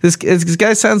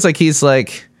guy sounds like he's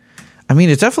like,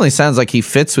 it definitely sounds like he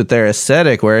fits with their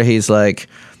aesthetic, where he's like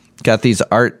got these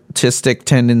artistic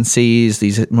tendencies,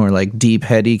 these more like deep,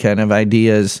 heady kind of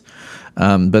ideas,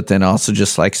 but then also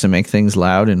just likes to make things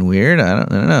loud and weird. I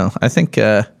don't know. I think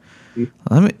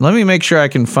let me make sure I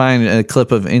can find a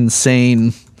clip of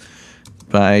Insane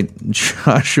by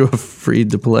Joshua Fried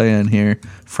to play on here.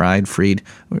 Fried.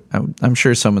 I'm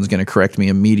sure someone's going to correct me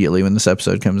immediately when this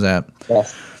episode comes out.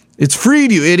 Yes. It's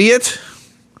Fried, you idiot.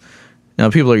 No,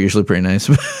 people are usually pretty nice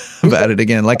about it.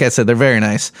 Again, like I said, they're very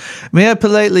nice. May I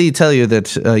politely tell you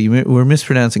that you were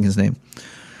mispronouncing his name?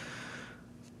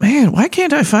 Man, why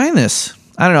can't I find this?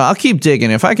 I don't know. I'll keep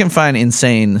digging. If I can find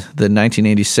Insane, the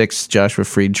 1986 Joshua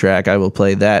Fried track, I will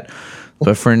play that.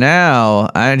 But for now,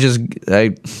 I just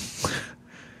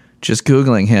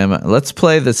Googling him. Let's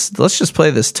just play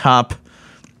this top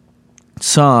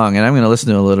song, and I'm going to listen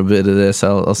to a little bit of this.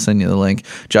 I'll send you the link.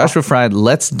 Joshua Fried,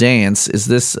 Let's Dance. Is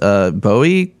this a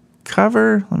Bowie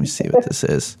cover? Let me see what this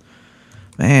is.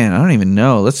 Man, I don't even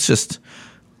know.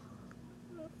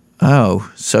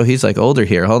 So he's like older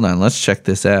here. Hold on. Let's check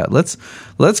this out. Let's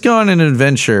go on an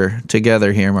adventure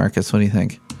together here, Marcus. What do you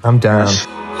think? I'm down.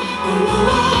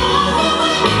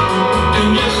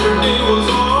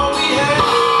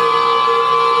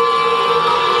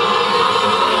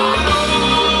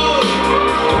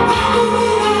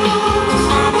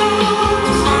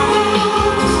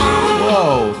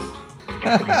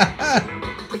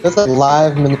 That's a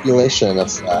live manipulation of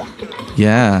stuff.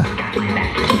 Yeah.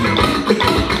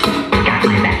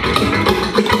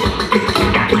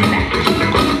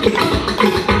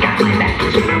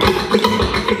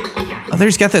 Oh,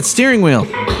 there's got that steering wheel.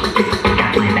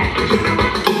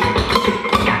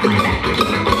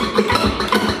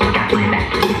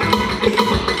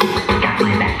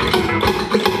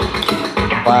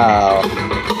 Wow.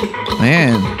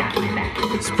 Man,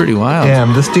 it's pretty wild.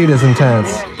 Damn, this dude is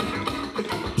intense.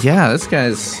 Yeah,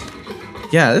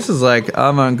 this is like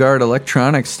avant-garde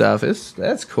electronic stuff.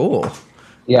 That's cool.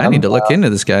 Yeah, I need to look into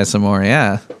this guy some more.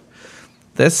 Yeah.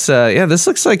 This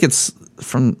looks like it's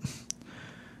from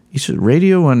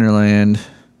Radio Wonderland.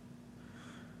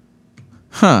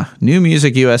 Huh. New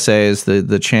Music USA is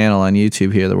the channel on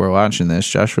YouTube here that we're watching this.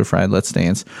 Joshua Fried, Let's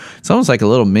Dance. It's almost like a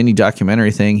little mini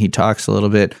documentary thing. He talks a little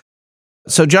bit.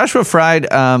 So Joshua Fried,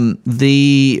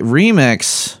 the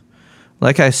remix,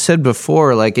 like I said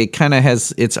before, like it kind of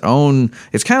has its own,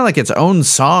 it's kind of like its own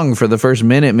song for the first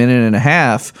minute and a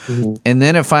half. Mm-hmm. And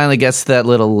then it finally gets that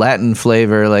little Latin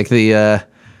flavor, like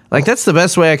that's the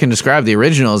best way I can describe the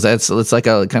originals. It's like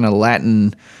a kind of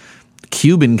Latin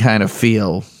Cuban kind of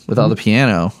feel with all the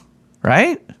piano,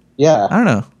 right? Yeah. I don't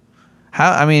know.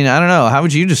 I don't know. How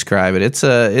would you describe it? It's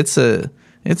a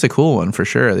cool one for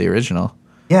sure, the original.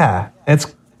 Yeah.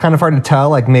 It's kind of hard to tell.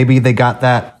 Like maybe they got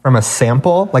that from a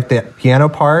sample, like the piano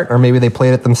part, or maybe they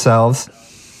played it themselves.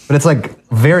 But it's like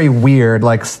very weird,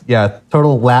 like, yeah,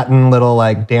 total Latin little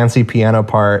like dancey piano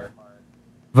part.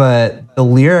 But the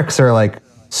lyrics are like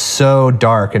so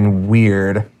dark and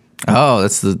weird. Oh,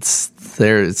 it's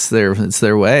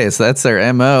their way. That's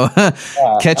their MO.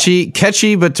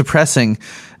 Catchy but depressing.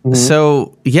 Mm-hmm.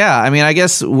 So yeah, I mean, I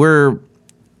guess we're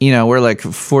like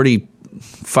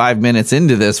 45 minutes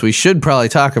into this. We should probably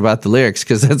talk about the lyrics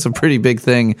because that's a pretty big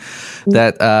thing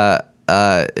that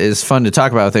is fun to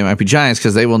talk about with They Might Be Giants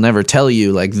because they will never tell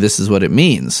you like this is what it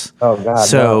means. Oh God.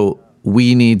 So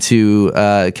we need to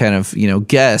kind of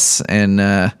guess, and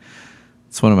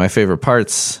it's one of my favorite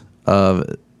parts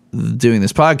of doing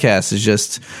this podcast is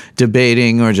just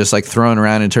debating or just like throwing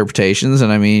around interpretations. And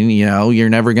I mean, you're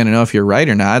never going to know if you're right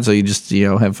or not. So you just,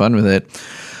 have fun with it.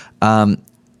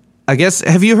 I guess,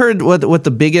 have you heard what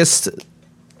the biggest,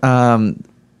 I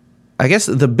guess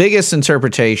the biggest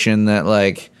interpretation that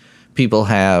like people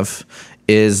have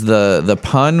is the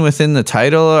pun within the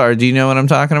title, or do you know what I'm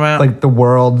talking about? Like the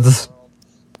world's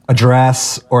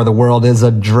address or the world is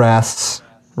a dress.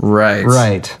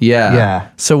 Right. Yeah.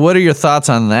 So what are your thoughts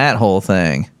on that whole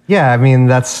thing? Yeah, I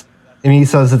mean, he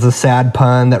says it's a sad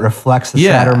pun that reflects the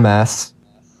sadder mess.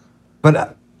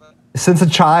 But since a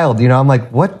child, I'm like,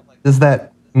 what does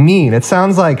that mean? It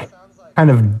sounds like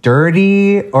kind of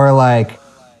dirty or like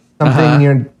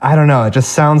something I don't know. It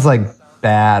just sounds like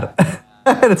bad.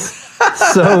 It's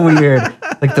so weird.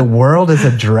 Like the world is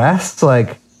a dress?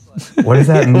 Like, what does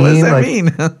that mean? What does that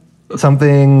mean?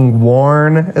 Something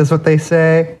worn is what they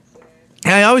say.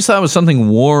 I always thought it was something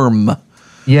warm.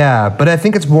 Yeah, but I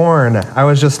think it's worn. I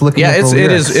was just looking at the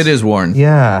lyrics. It is worn.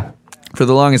 Yeah. For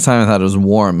the longest time I thought it was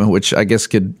warm, which I guess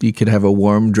you could have a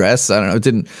warm dress. I don't know. It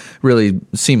didn't really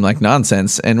seem like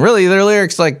nonsense. And really their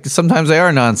lyrics, like sometimes they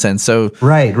are nonsense. So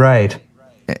Right.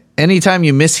 Anytime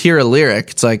you mishear a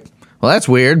lyric, it's like, well, that's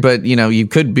weird, but you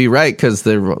could be right because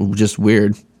they're just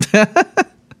weird.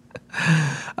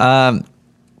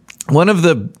 One of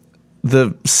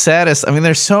the saddest, I mean,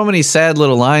 there's so many sad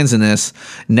little lines in this.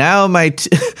 Now I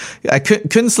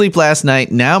couldn't sleep last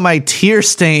night. Now my tear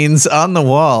stains on the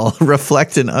wall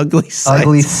reflect an ugly sight.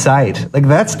 Ugly sight. Like,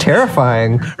 that's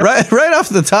terrifying. Right off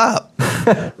the top.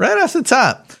 Right off the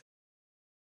top.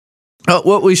 Oh,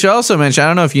 what we should also mention, I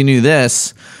don't know if you knew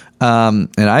this, and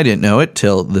I didn't know it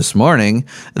till this morning,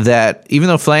 that even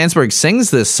though Flansburgh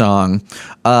sings this song,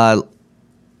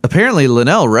 apparently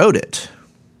Linnell wrote it.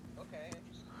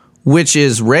 Which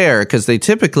is rare because they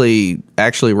typically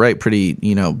actually write pretty,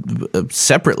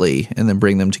 separately and then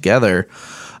bring them together.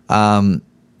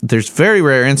 There's very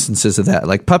rare instances of that.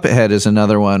 Like Puppet Head is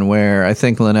another one where I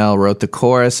think Linnell wrote the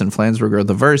chorus and Flansburgh wrote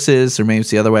the verses, or maybe it's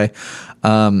the other way.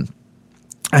 I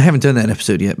haven't done that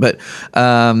episode yet, but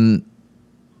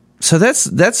so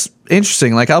that's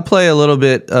interesting. Like I'll play a little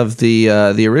bit of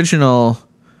the original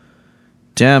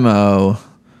demo.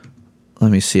 Let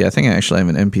me see. I think I actually have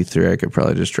an MP3 I could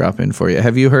probably just drop in for you.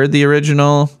 Have you heard the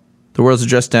original The World's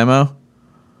Address demo?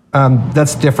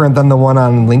 That's different than the one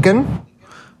on Lincoln?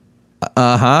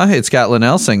 Uh-huh. It's got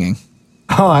Linnell singing.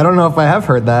 Oh, I don't know if I have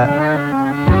heard that.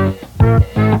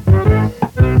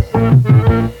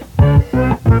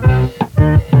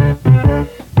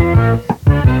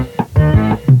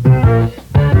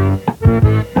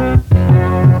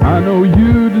 I know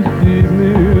you deceived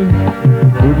me,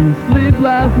 couldn't sleep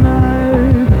last night.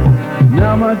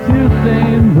 Now my tear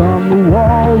stains on the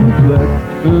wall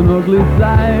reflect an ugly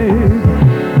sight.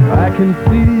 I can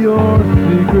see your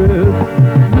secrets,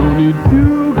 no need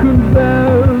to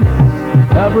confess.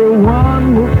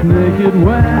 Everyone looks naked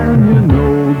when you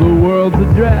know the world's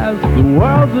address, the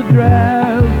world's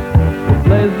address.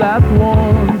 place that's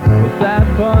warm, a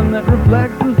sad fun that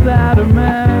reflects the sadder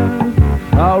man.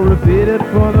 I'll repeat it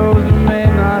for those who may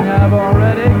not have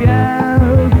already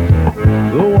guessed.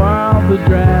 The world's a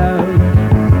drag.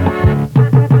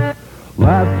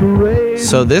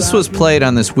 So this was played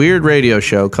on this weird radio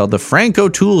show called the Frank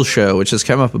O'Toole Show, which has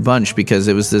come up a bunch because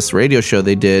it was this radio show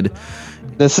they did.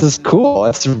 This is cool.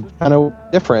 It's kind of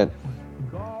different.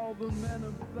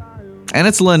 And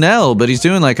it's Linnell, but he's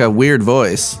doing like a weird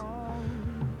voice.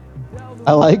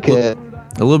 I like it.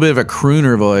 A little bit of a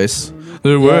crooner voice.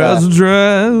 The world's a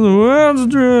dress, the world's a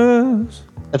dress.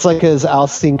 It's like his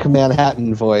Alcine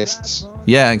Manhattan voice.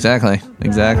 Yeah, exactly.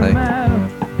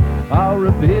 I'll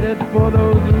repeat it for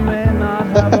those who may not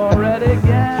have already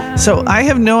guessed. So I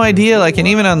have no idea, like, and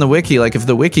even on the wiki, like, if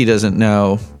the wiki doesn't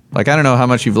know, like, I don't know how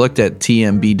much you've looked at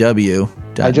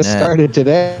TMBW.net. I just started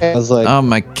today. I was like, oh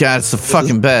my God, it's the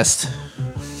fucking best.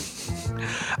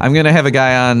 I'm going to have a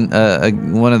guy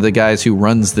on, one of the guys who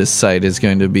runs this site is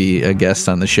going to be a guest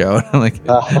on the show. I'm like,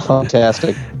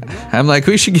 fantastic. I'm like,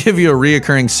 we should give you a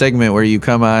reoccurring segment where you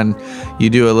come on,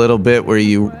 you do a little bit where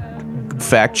you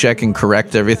fact check and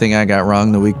correct everything I got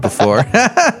wrong the week before.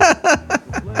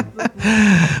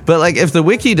 But like, if the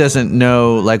wiki doesn't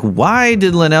know, like, why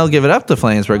did Linnell give it up to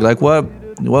Flansburgh? Like, what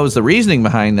was the reasoning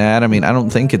behind that? I mean, I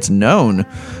don't think it's known,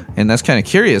 and that's kind of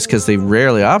curious because they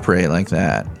rarely operate like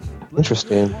that.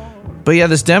 Interesting. But yeah,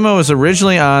 this demo was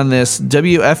originally on this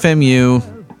WFMU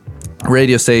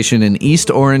radio station in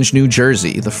East Orange, New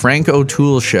Jersey, the Frank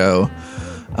O'Toole Show.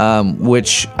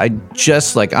 Which I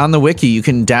just, like, on the wiki, you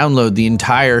can download the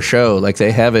entire show. Like,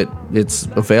 they have it, it's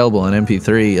available in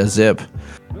MP3, a zip.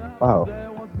 Wow.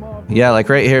 Yeah, like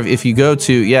right here, if you go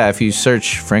to, if you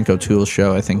search Frank O'Toole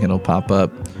Show, I think it'll pop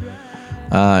up.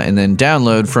 And then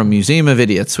download from Museum of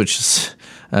Idiots, which is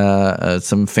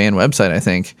some fan website, I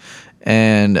think.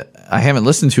 And I haven't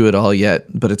listened to it all yet,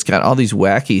 but it's got all these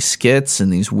wacky skits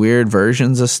and these weird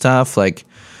versions of stuff. Like,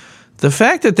 the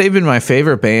fact that they've been my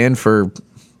favorite band for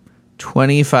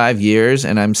 25 years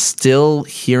and I'm still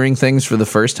hearing things for the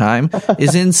first time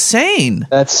is insane.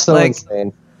 That's so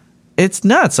insane. It's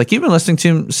nuts. Like, you've been listening to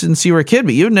him since you were a kid,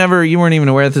 but you weren't even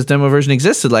aware that this demo version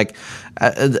existed. Like,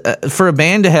 for a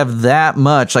band to have that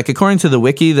much, like, according to the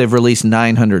wiki, they've released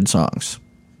 900 songs.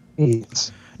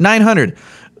 Jeez. 900,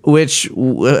 which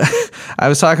I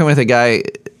was talking with a guy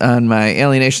on my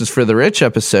Alienations for the Rich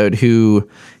episode who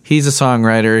he's a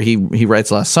songwriter. He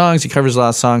writes a lot of songs. He covers a lot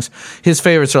of songs. His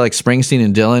favorites are like Springsteen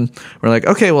and Dylan. We're like,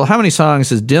 okay, well, how many songs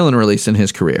has Dylan released in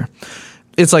his career?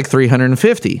 It's like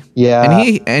 350. Yeah.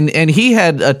 And he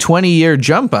had a 20-year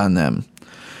jump on them.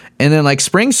 And then like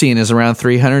Springsteen is around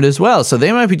 300 as well. So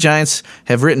They Might Be Giants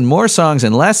have written more songs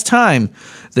in less time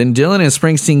than Dylan and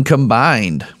Springsteen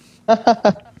combined.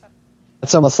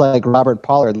 It's almost like Robert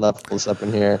Pollard levels up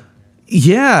in here.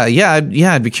 Yeah.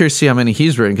 I'd be curious to see how many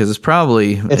he's written because it's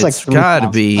got to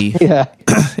be. Yeah.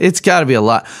 It's got to be a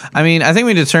lot. I mean, I think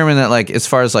we determined that, like, as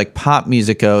far as like pop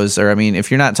music goes, or I mean,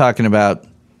 if you're not talking about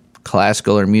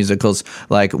classical or musicals,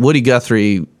 like Woody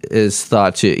Guthrie is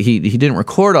thought to he didn't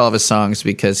record all of his songs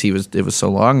because it was so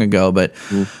long ago, but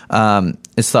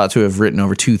it's thought to have written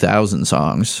over 2,000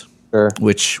 songs. Sure.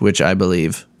 Which I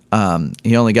believe.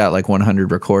 He only got like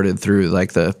 100 recorded through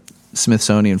like the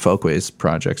Smithsonian Folkways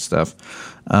Project stuff.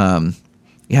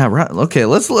 Okay,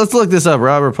 let's look this up.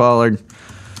 Robert Pollard.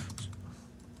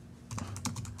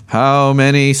 How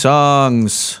many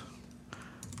songs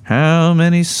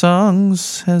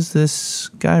has this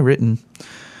guy written?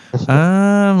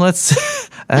 Let's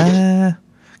because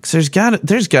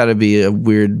there's got to be a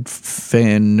weird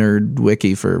fan nerd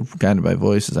wiki for Guided by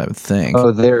Voices, I would think.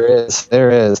 Oh, there is.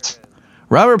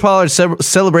 Robert Pollard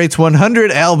celebrates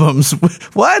 100 albums.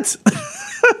 What?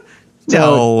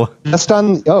 No. Just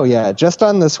on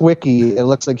this wiki, it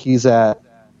looks like he's at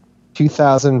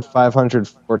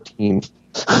 2,514.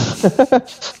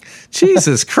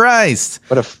 Jesus Christ.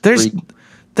 What a freak.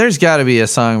 There's got to be a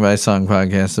song-by-song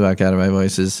podcast about Guided by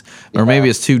Voices. Or maybe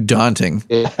it's too daunting.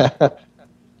 Yeah.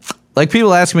 Like,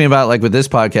 people ask me about, like, with this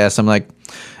podcast, I'm like,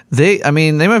 They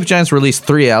Might Be Giants released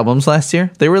 3 albums last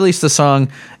year. They released a song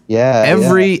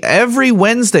every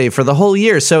Wednesday for the whole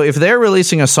year. So if they're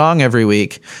releasing a song every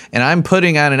week and I'm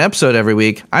putting on an episode every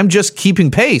week, I'm just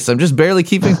keeping pace. I'm just barely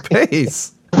keeping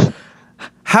pace.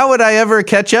 How would I ever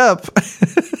catch up?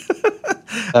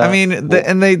 I mean,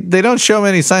 they don't show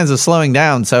many signs of slowing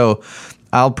down. So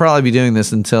I'll probably be doing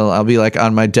this until I'll be like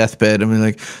on my deathbed. I'm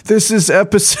like, this is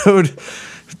episode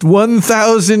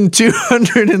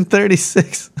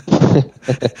 1,236.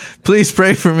 Please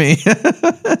pray for me.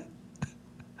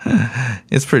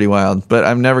 It's pretty wild, but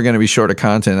I'm never going to be short of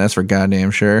content. That's for goddamn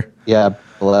sure. Yeah,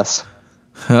 bless.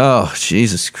 Oh,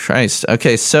 Jesus Christ.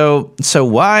 Okay, so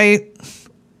why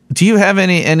do you have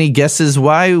any guesses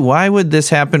why would this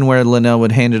happen where Linnell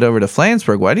would hand it over to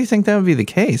Flansburgh? Why do you think that would be the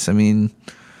case? I mean,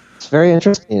 It's very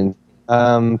interesting.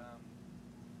 Who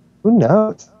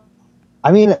knows?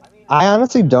 I mean, I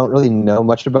honestly don't really know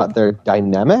much about their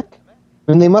dynamic.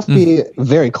 I mean, they must be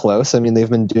very close. I mean, they've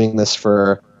been doing this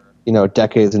for,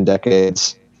 decades and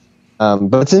decades.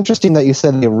 But it's interesting that you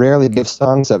said they rarely give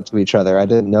songs up to each other. I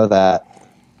didn't know that.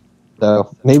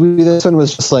 So maybe this one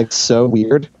was just like so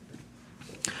weird.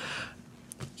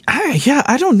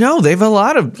 I don't know. They have a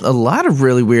lot of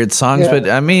really weird songs, but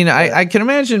I mean, I can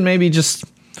imagine maybe just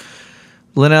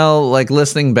Linnell like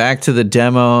listening back to the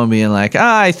demo and being like,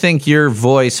 I think your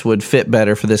voice would fit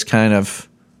better for this kind of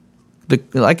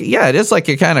it is like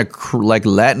a kind of like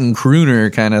Latin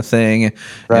crooner kind of thing, and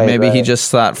maybe he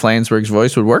just thought Flansburgh's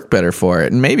voice would work better for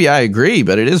it, and maybe I agree,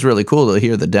 but it is really cool to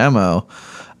hear the demo.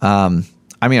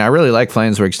 I mean, I really like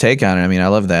Flansburgh's take on it. I mean, I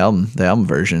love the album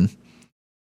version.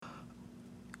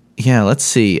 Yeah, let's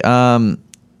see. So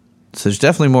there's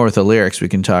definitely more with the lyrics we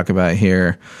can talk about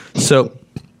here. So,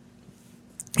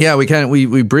 yeah,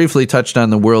 we briefly touched on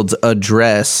the world's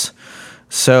address.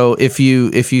 So if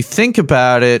you think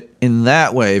about it in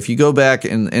that way, if you go back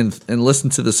and listen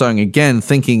to the song again,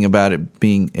 thinking about it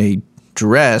being a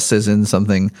dress, as in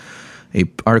something, a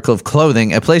article of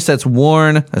clothing, a place that's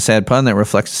worn, a sad pun that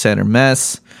reflects a sadder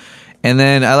mess. And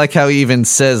then I like how he even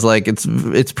says, like,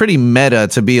 it's pretty meta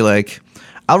to be like,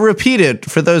 I'll repeat it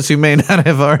for those who may not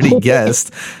have already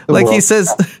guessed. Like he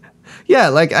says, yeah,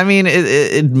 like, I mean,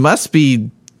 it must be,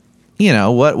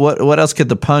 what else could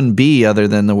the pun be other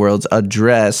than the world's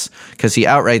address? Because he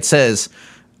outright says,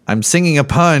 I'm singing a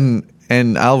pun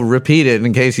and I'll repeat it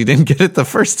in case you didn't get it the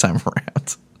first time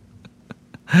around.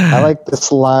 I like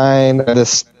this line, or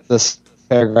this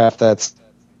paragraph that's,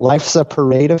 life's a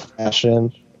parade of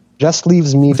fashion, just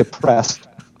leaves me depressed.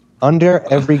 Under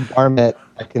every garment,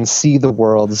 I can see the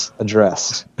world's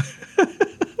address.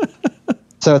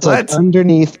 So it's like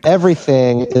underneath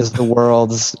everything is the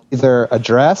world's either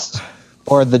address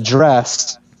or the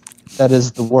dress that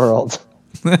is the world.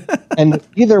 And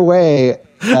either way,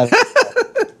 that's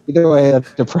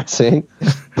depressing.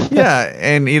 Yeah,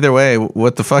 and either way,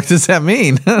 what the fuck does that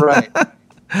mean? Right.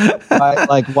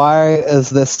 Why is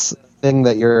this thing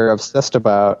that you're obsessed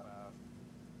about?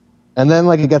 And then,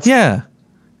 it gets... Yeah.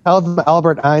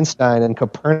 Albert Einstein and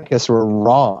Copernicus were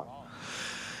wrong.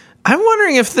 I'm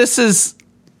wondering if this is...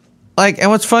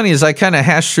 and what's funny is I kind of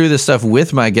hash through this stuff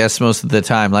with my guests most of the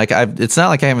time. It's not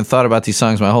like I haven't thought about these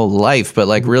songs my whole life, but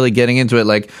really getting into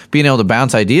it, being able to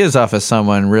bounce ideas off of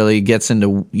someone really you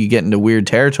get into weird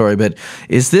territory. But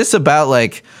is this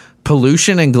about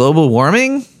pollution and global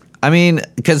warming? I mean,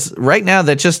 because right now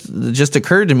that just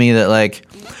occurred to me that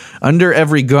under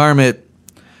every garment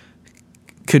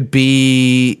could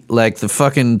be the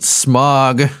fucking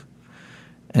smog.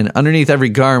 And underneath every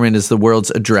garment is the world's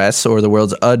address or the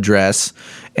world's address.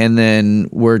 And then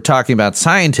we're talking about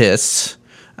scientists.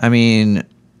 I mean,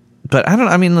 but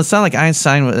it's not like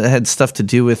Einstein had stuff to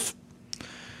do with,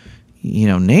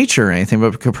 nature or anything.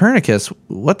 But Copernicus,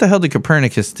 what the hell did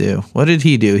Copernicus do? What did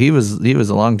he do? He was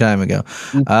a long time ago.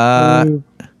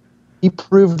 He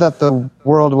proved that the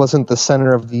world wasn't the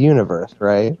center of the universe,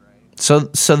 right? So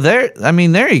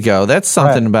there you go. That's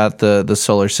something about the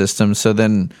solar system. So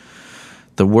then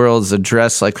the world's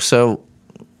address,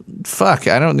 fuck,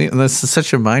 I don't need, this is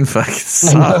such a mindfuck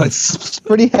song. I know, it's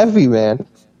pretty heavy, man.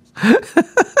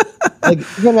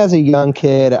 Even as a young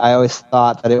kid, I always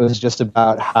thought that it was just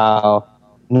about how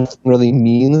nothing really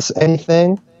means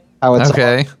anything. How it's all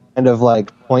kind of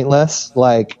pointless.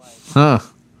 The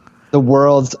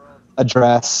world's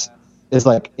address is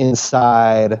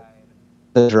inside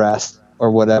the dress or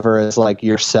whatever is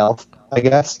yourself, I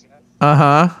guess.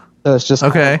 So it's just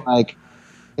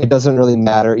it doesn't really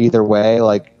matter either way.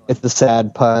 It's a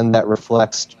sad pun that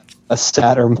reflects a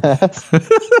sadder mess. I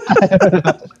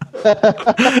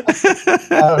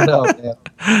don't know,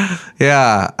 man.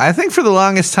 Yeah, I think for the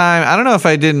longest time, I don't know if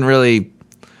I didn't really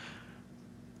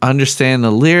understand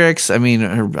the lyrics. I mean,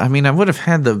 I would have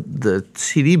had the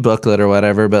CD booklet or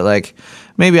whatever, but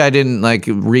maybe I didn't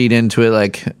read into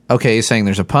it. Okay, he's saying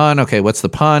there's a pun. Okay, what's the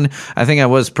pun? I think I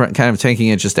was kind of taking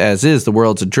it just as is, the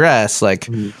world's address,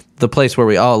 the place where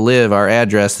we all live, our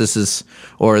address. This is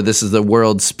the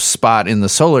world's spot in the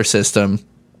solar system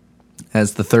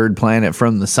as the third planet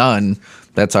from the sun.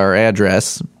 That's our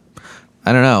address.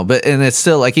 I don't know, and it's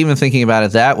still even thinking about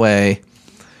it that way.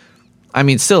 I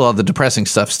mean, still all the depressing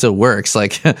stuff still works.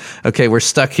 Okay, we're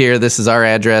stuck here. This is our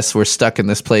address. We're stuck in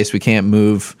this place. We can't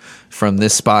move from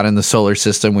this spot in the solar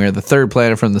system. We're the third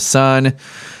planet from the sun.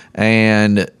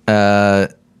 and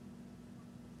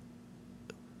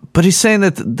but he's saying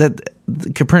that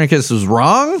Copernicus was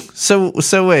wrong. So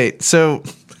wait, so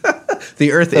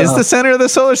the Earth is the center of the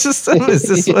solar system? Is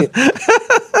this what?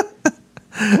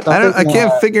 I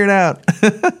can't figure it out.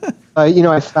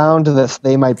 I found this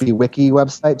They Might Be Wiki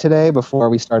website today before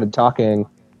we started talking.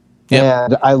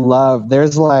 Yep. And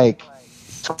there's like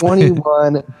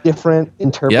 21 different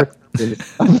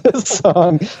interpretations of this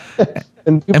song.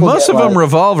 and most of them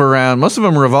revolve around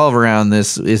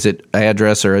this, is it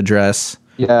address or address?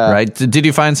 Yeah. Right. Did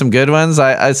you find some good ones?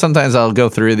 I sometimes I'll go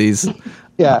through these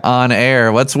on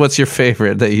air. What's your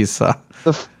favorite that you saw?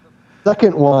 The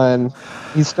second one,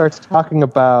 he starts talking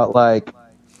about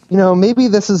maybe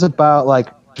this is about like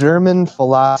German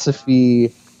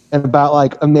philosophy and about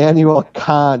like Immanuel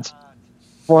Kant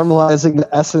formalizing the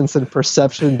essence and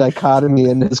perception dichotomy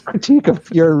in his critique of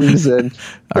pure reason.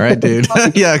 All right, dude.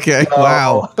 Yeah, okay.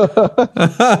 Wow.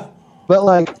 But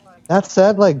like that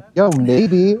said,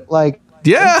 maybe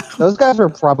those guys were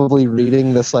probably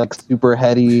reading this like super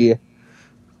heady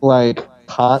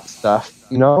Kant stuff,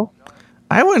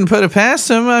 I wouldn't put it past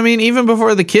them. I mean, even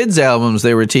before the kids' albums,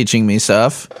 they were teaching me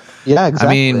stuff. Yeah, exactly.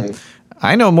 I mean,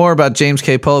 I know more about James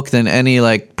K. Polk than any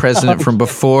president from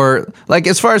before.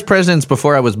 As far as presidents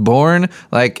before I was born,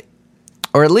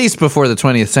 or at least before the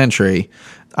 20th century,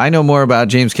 I know more about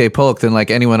James K. Polk than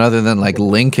anyone other than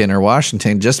Lincoln or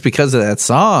Washington, just because of that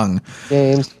song.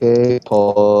 James K.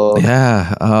 Polk.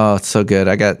 Yeah. Oh, it's so good.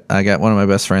 I got one of my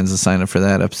best friends to sign up for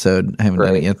that episode. I haven't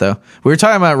done it yet though. We were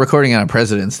talking about recording on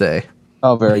President's Day.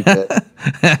 Oh, very good.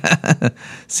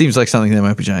 Seems like something that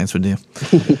Might Be Giants would do.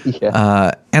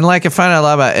 Yeah. And I found out a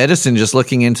lot about Edison just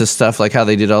looking into stuff like how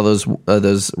they did all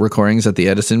those recordings at the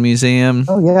Edison Museum.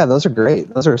 Oh yeah, those are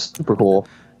great. Those are super cool.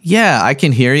 Yeah, I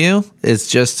Can Hear You.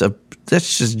 It's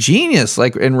that's just genius.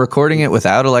 In recording it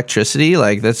without electricity,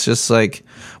 that's just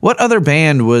what other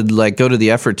band would go to the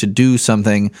effort to do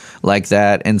something like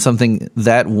that and something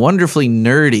that wonderfully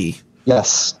nerdy?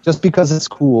 Yes, just because it's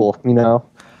cool,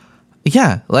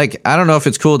 Yeah, I don't know if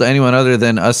it's cool to anyone other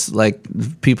than us,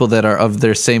 people that are of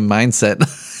their same mindset.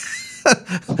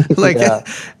 Yeah.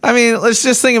 I mean, let's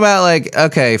just think about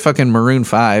okay, fucking Maroon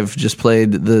 5 just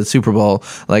played the Super Bowl.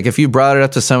 If you brought it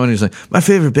up to someone who's my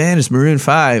favorite band is Maroon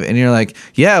 5, and you're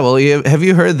yeah, well, have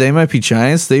you heard They Might Be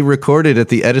Giants? They recorded at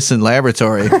the Edison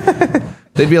Laboratory.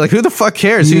 They'd be who the fuck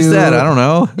cares? Who's that? I don't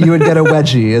know. You would get a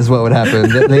wedgie is what would happen.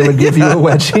 They would give you a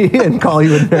wedgie and call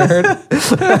you a nerd.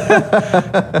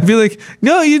 Be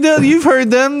no, you've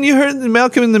heard them. You heard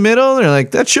Malcolm in the Middle? They're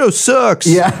that show sucks.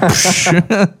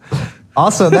 Yeah.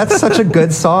 Also, that's such a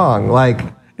good song.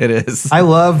 It is. I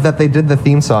love that they did the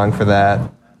theme song for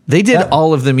that. They did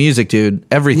all of the music, dude.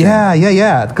 Everything.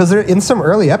 Yeah. Because in some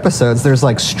early episodes, there's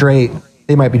straight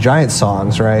They Might Be Giant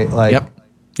songs, right? Yep.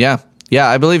 Yeah. Yeah,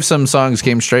 I believe some songs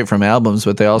came straight from albums,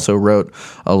 but they also wrote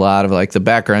a lot of the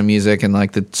background music and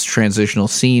the transitional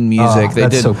scene music. They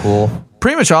that's did so cool.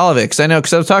 pretty much all of it.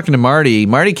 Because I was talking to Marty.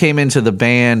 Marty came into the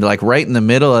band right in the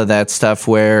middle of that stuff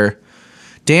where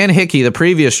Dan Hickey, the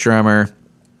previous drummer,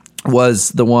 was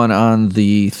the one on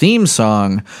the theme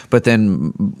song, but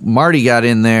then Marty got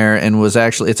in there and it's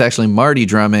actually Marty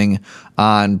drumming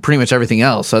on pretty much everything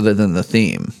else other than the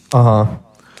theme.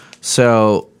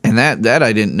 So, and that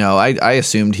I didn't know. I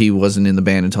assumed he wasn't in the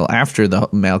band until after the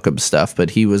Malcolm stuff, but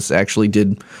he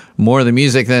did more of the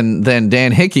music than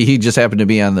Dan Hickey. He just happened to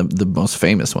be on the most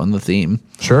famous one, the theme.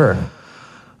 Sure.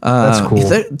 That's cool.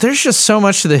 There's just so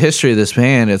much to the history of this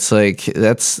band. It's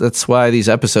that's why these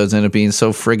episodes end up being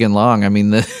so friggin' long. I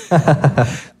mean,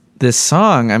 this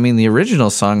song, the original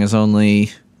song is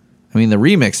only, the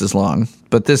remix is long,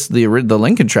 but the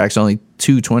Lincoln track's only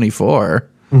 2:24.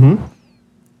 Mm-hmm.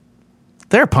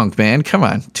 They're a punk band. Come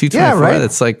on, 2:24. Yeah, right.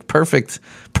 That's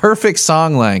perfect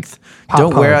song length.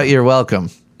 Don't wear out your welcome.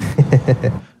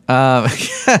 I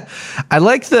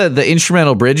like the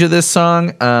instrumental bridge of this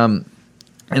song.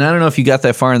 And I don't know if you got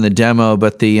that far in the demo,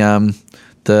 but the dun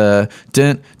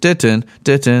dun dun dun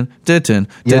dun dun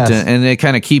dun, and it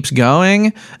kind of keeps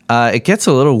going. It gets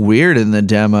a little weird in the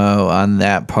demo on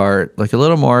that part, a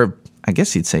little more, I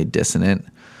guess you'd say, dissonant.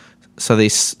 So they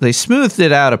smoothed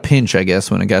it out a pinch, I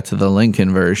guess, when it got to the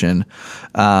Lincoln version.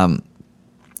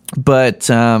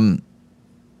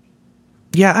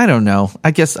 Yeah, I don't know.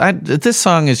 I guess this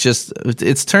song is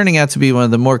it's turning out to be one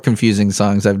of the more confusing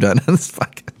songs I've done on this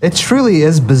podcast. It truly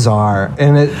is bizarre.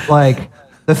 And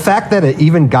the fact that it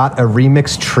even got a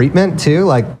remix treatment too,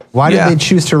 why did they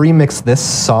choose to remix this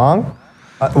song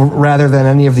rather than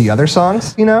any of the other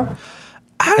songs, I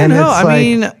don't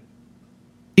know.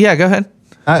 Yeah, go ahead.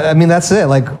 That's it.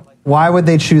 Why would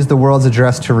they choose The World's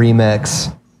Address to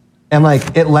remix And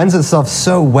like it lends itself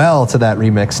so well to that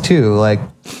remix too. Like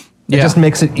it just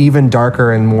makes it even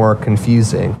darker and more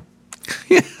confusing.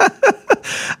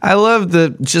 I love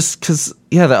just because,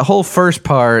 that whole first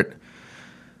part,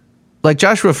 like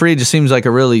Joshua Free just seems like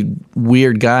a really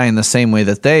weird guy in the same way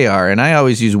that they are. And I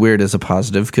always use weird as a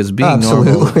positive because being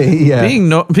normal,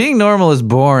 being normal is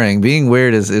boring. Being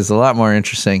weird is a lot more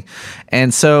interesting.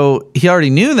 And so he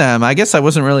already knew them. I guess I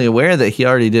wasn't really aware that he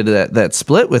already did that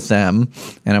split with them.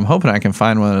 And I'm hoping I can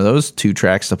find one of those 2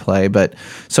 tracks to play. But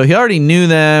so he already knew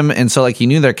them. And so like he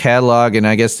knew their catalog. And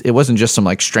I guess it wasn't just some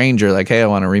like stranger like, hey, I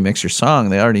want to remix your song.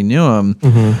 They already knew him.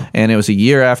 Mm-hmm. And it was a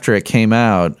year after it came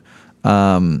out.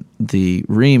 The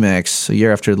remix a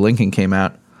year after Lincoln came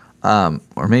out,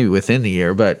 or maybe within the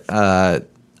year, but I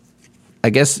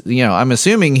guess I'm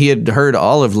assuming he had heard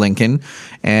all of Lincoln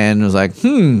and was like,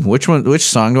 which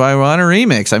song do I want to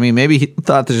remix? I mean, maybe he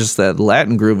thought that just that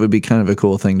Latin groove would be kind of a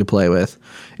cool thing to play with,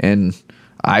 and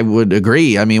I would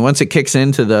agree. I mean, once it kicks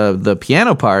into the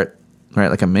piano part,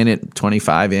 right, like a minute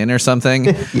 25 in or something,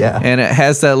 and it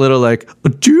has that little like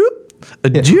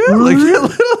like that little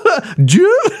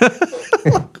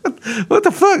what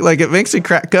the fuck? Like it makes me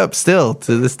crack up still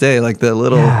to this day. Like the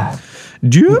little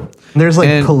There's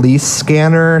like police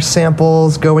scanner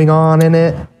samples going on in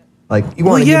it. Like you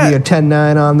want to give me a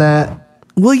 10-9 on that?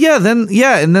 Well,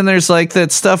 and then there's like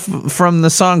that stuff from the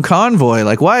song Convoy.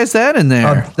 Like, why is that in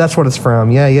there? Oh, that's what it's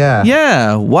from.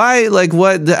 Yeah. Why? Like,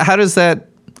 what? How does that?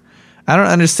 I don't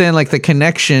understand like the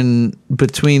connection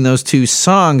between those 2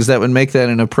 songs that would make that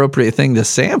an appropriate thing to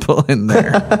sample in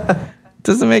there.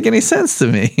 Doesn't make any sense to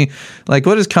me. Like,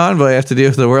 what does Convoy have to do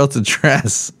with the World's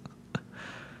Address?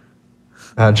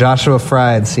 Joshua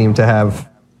Fried seemed to have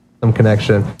some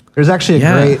connection. There's actually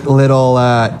a great little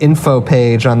info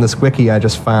page on this wiki I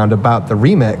just found about the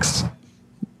remix.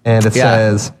 And it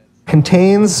says,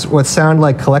 contains what sound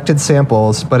like collected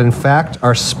samples, but in fact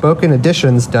are spoken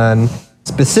additions done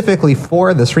specifically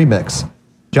for this remix.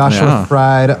 Joshua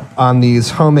Fried on these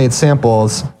homemade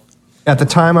samples. At the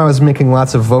time, I was making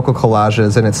lots of vocal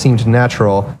collages, and it seemed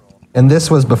natural. And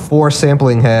this was before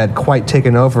sampling had quite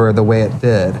taken over the way it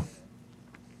did.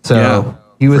 So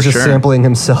he was just sampling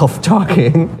himself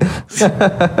talking.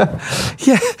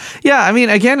 Yeah. I mean,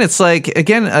 again, it's like,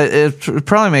 it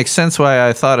probably makes sense why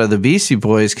I thought of the Beastie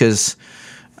Boys, because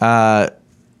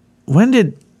when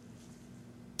did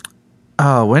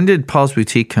Paul's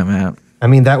Boutique come out? I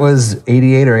mean, that was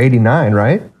 88 or 89,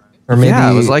 right? Or maybe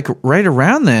it was like right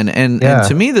around then. And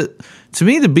to me,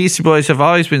 the Beastie Boys have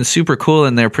always been super cool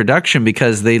in their production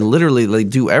because they literally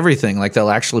do everything. Like they'll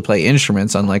actually play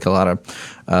instruments, unlike a lot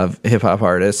of hip hop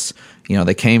artists.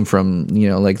 They came from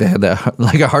like they had that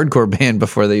like a hardcore band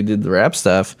before they did the rap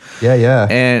stuff. Yeah.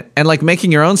 And like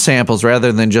making your own samples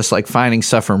rather than just like finding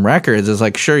stuff from records is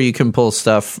like, sure, you can pull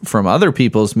stuff from other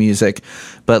people's music,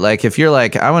 but like if you're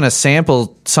like, I want to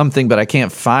sample something but I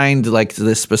can't find like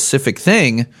this specific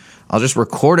thing, I'll just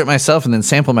record it myself and then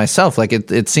sample myself. Like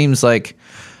it seems like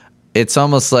it's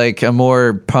almost like a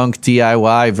more punk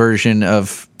DIY version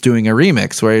of doing a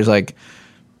remix where he's like,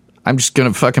 I'm just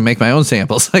going to fucking make my own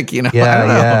samples. Like, I don't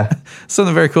know.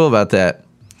 Something very cool about that.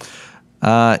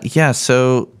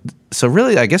 So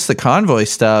really, I guess the Convoy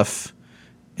stuff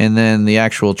and then the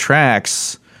actual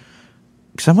tracks,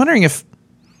 because I'm wondering if,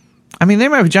 They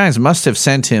Might Be Giants must have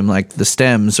sent him like the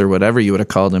stems or whatever you would have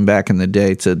called him back in the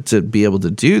day to be able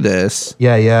to do this.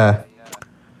 Yeah.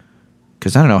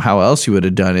 Because I don't know how else he would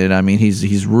have done it. I mean,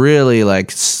 he's really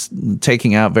like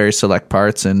taking out very select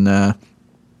parts and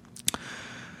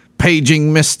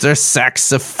paging Mr.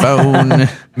 Saxophone.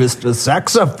 Mr.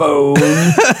 Saxophone.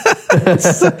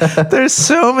 There's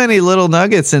so many little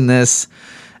nuggets in this.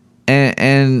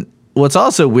 And what's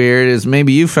also weird is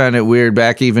maybe you found it weird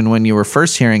back even when you were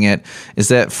first hearing it, is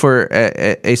that for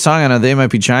a song on a They Might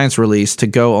Be Giants release to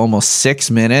go almost 6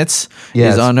 minutes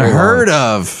is unheard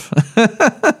of.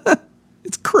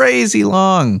 It's crazy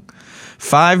long.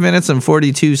 5 minutes and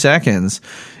 42 seconds.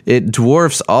 It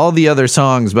dwarfs all the other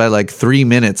songs by like 3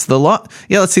 minutes.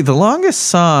 Let's see. The longest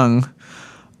song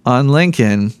on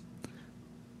Lincoln.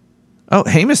 Oh,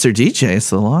 Hey Mr. DJ is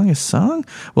the longest song.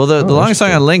 Well, the longest song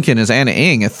on Lincoln is Anna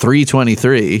Ing at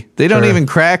 3:23. They don't even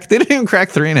crack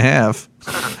 3.5.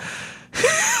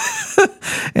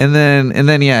 and then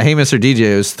Hey Mr. DJ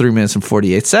is 3 minutes and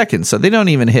 48 seconds. So they don't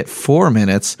even hit 4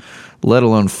 minutes, let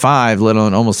alone 5, let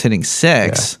alone almost hitting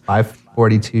 6.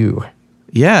 5:42.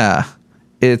 Yeah.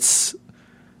 Because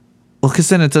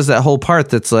then it does that whole part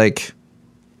that's like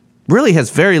really has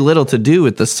very little to do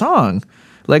with the song.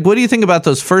 Like, what do you think about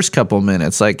those first couple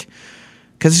minutes? Like,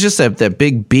 Because it's just that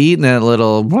big beat and that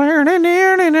little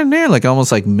like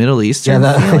almost like Middle Eastern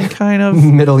feeling kind of.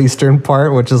 Middle Eastern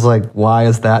part, which is like, why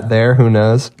is that there? Who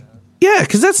knows? Yeah,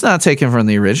 because that's not taken from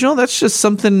the original. That's just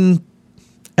something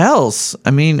else.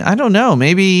 I mean, I don't know.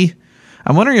 Maybe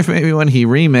I'm wondering if maybe when he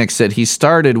remixed it, he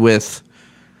started with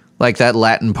like that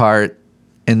Latin part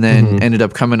and then ended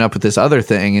up coming up with this other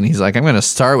thing. And he's like, I'm going to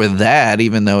start with that,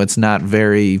 even though it's not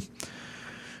very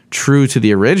true to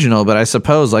the original. But I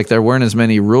suppose like there weren't as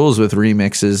many rules with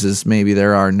remixes as maybe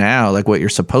there are now, like what you're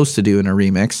supposed to do in a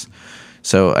remix.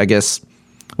 So I guess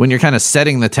when you're kind of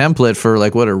setting the template for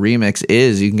like what a remix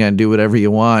is, you can kind of do whatever you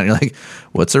want. You're like,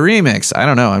 what's a remix? I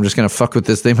don't know. I'm just going to fuck with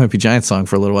this They Might Be Giants song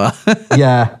for a little while.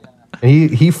 Yeah.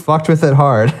 He fucked with it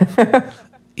hard.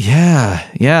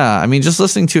 Yeah. I mean, just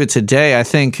listening to it today, I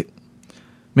think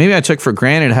maybe I took for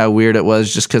granted how weird it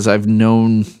was just because I've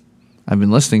been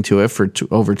listening to it for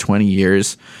over 20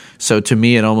 years. So to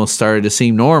me, it almost started to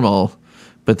seem normal.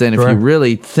 But then if you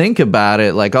really think about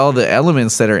it, like all the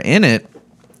elements that are in it,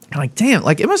 you're like, damn,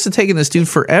 like it must have taken this dude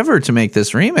forever to make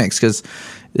this remix because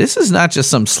this is not just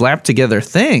some slapped together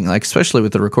thing, like especially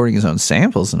with the recording his own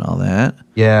samples and all that.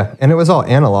 Yeah, and it was all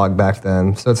analog back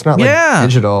then, so it's not like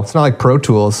digital. It's not like Pro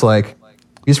Tools. Like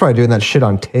he's probably doing that shit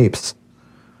on tapes.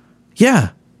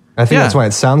 Yeah, I think that's why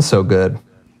it sounds so good.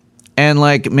 And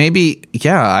like maybe,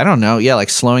 I don't know, like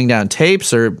slowing down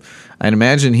tapes, or I'd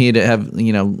imagine he'd have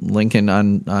Lincoln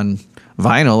on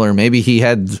vinyl, or maybe he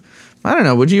had. I don't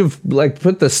know. Would you have like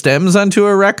put the stems onto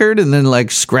a record and then like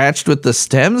scratched with the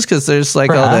stems? Because there's like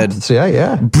all that.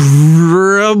 Yeah.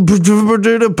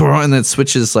 And then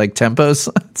switches like tempos.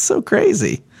 It's so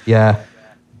crazy. Yeah.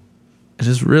 It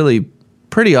is really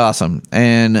pretty awesome.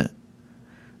 And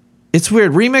it's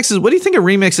weird. Remixes. What do you think of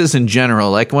remixes in general?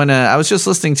 Like when I was just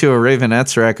listening to a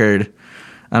Ravenettes record.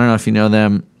 I don't know if you know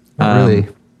them. Not really.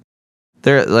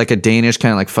 They're like a Danish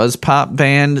kind of like fuzz pop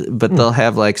band, but they'll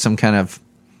have like some kind of.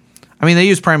 I mean, they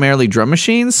use primarily drum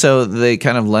machines, so they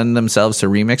kind of lend themselves to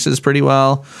remixes pretty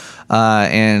well.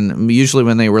 And usually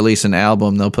when they release an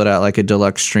album, they'll put out like a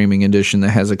deluxe streaming edition that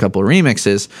has a couple of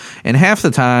remixes. And half the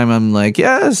time I'm like,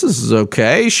 yeah, this is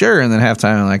okay, sure. And then half the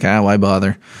time I'm like, why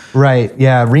bother? Right,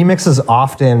 yeah. Remixes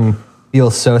often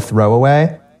feel so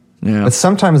throwaway. Yeah. But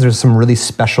sometimes there's some really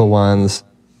special ones.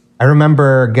 I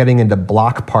remember getting into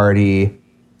Block Party.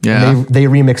 Yeah. They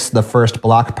remixed the first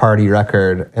Block Party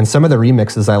record, and some of the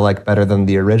remixes I like better than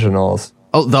the originals.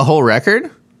 Oh, the whole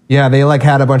record? Yeah, they like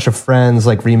had a bunch of friends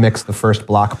like remix the first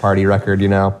Block Party record,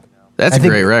 That's a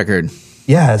great record.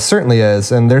 Yeah, it certainly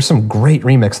is. And there's some great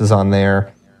remixes on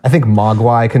there. I think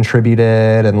Mogwai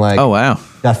contributed, and like oh wow,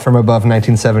 Death from Above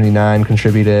 1979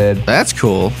 contributed. That's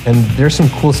cool. And there's some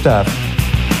cool stuff.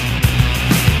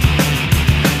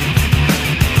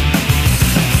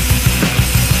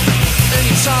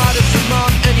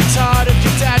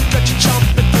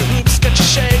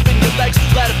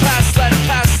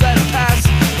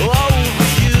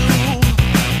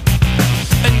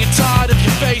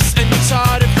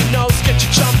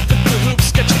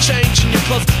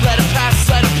 Let it pass,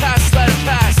 let it pass, let it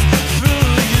pass through you.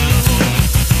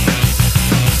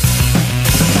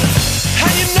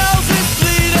 And your nose is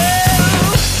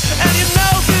bleeding, and your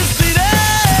nose is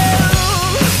bleeding.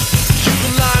 You've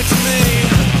been lying to me.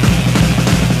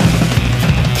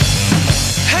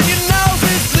 And your nose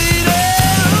is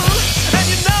bleeding, and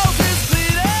your nose is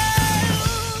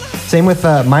bleeding. Same with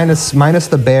Minus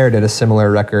the Bear did a similar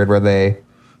record where they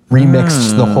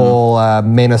remixed the whole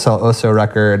Menos El Oso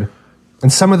record.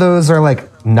 And some of those are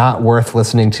like not worth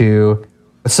listening to,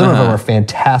 but some of them are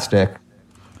fantastic.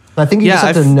 I think you just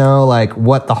have to know like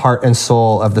what the heart and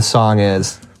soul of the song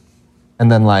is,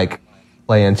 and then like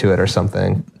play into it or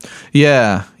something.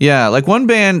 Yeah. Like one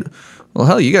band. Well,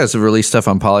 hell, you guys have released stuff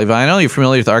on Polyvinyl. You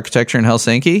familiar with Architecture in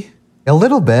Helsinki? A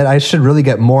little bit. I should really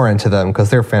get more into them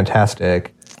because they're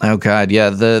fantastic. Oh God,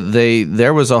 yeah.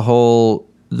 There was a whole.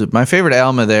 My favorite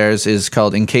album of theirs is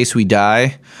called In Case We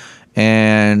Die,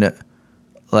 and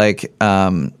like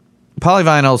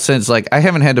Polyvinyl, since like I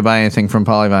haven't had to buy anything from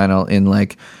Polyvinyl in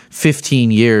like 15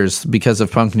 years because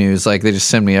of Punk News. Like they just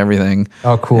send me everything.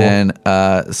 Oh, cool. And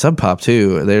Sub Pop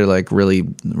too. They're like really,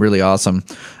 really awesome.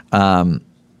 And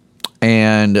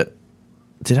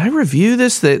did I review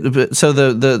this? So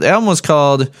the album was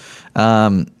called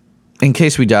In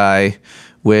Case We Die,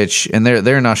 and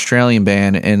they're an Australian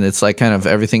band, and it's like kind of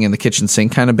everything in the kitchen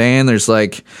sink kind of band. There's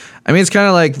like, I mean, it's kind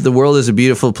of like The World Is a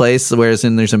Beautiful Place, whereas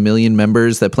there's a million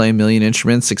members that play a million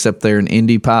instruments, except they're an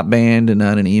indie pop band and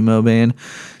not an emo band.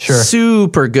 Sure.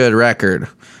 Super good record.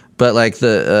 But like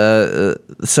someone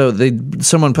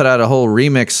put out a whole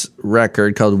remix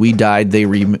record called We Died, they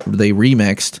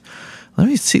remixed. Let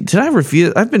me see. Did I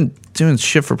review? I've been doing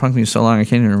shit for punk news so long I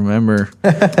can't even remember.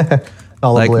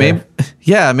 All Like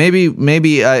maybe,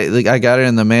 maybe I got it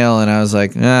in the mail and I was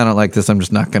like, I don't like this. I'm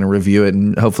just not going to review it,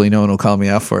 and hopefully no one will call me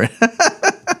out for it.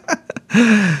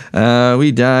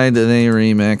 We Died, they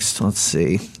remixed. Let's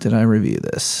see. Did I review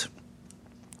this?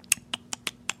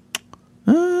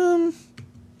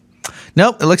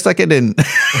 Nope. It looks like I didn't.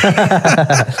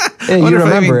 yeah, you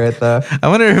remember it though. I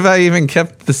wonder if I even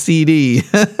kept the CD.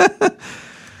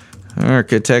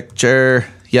 Architecture.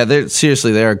 Yeah,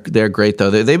 they're great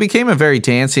though. They became a very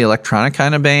dancey electronic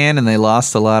kind of band, and they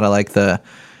lost a lot of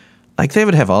they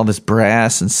would have all this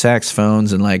brass and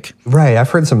saxophones and Right, I've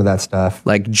heard some of that stuff.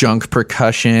 like junk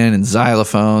percussion and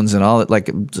xylophones and all that,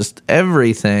 like just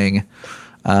everything.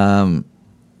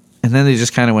 And then they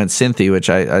just kind of went synthy, which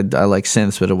I like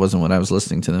synths, but it wasn't what I was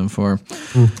listening to them for.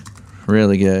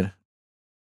 Really good.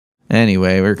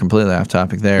 Anyway, we're completely off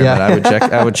topic there, Yeah. but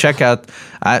I would check out.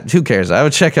 Who cares? I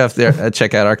would check out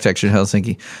Architecture in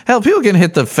Helsinki. Hell, people can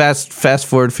hit the fast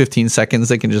forward 15 seconds.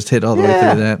 They can just hit all the way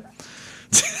through that.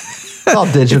 It's all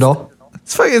digital.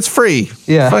 It's free.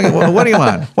 Yeah. What do you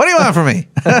want? What do you want from me?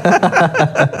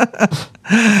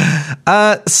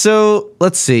 So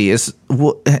let's see.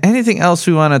 Anything else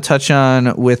we want to touch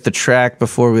on with the track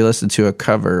before we listen to a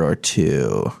cover or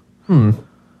two? Yeah,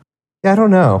 I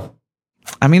don't know.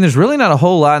 I mean, there's really not a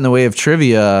whole lot in the way of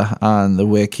trivia on the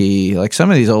wiki. Like some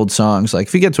of these old songs, like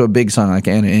if you get to a big song like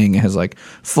Anna Ing, it has like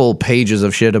full pages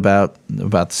of shit about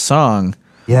the song.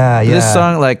 Yeah. This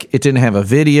song, like, it didn't have a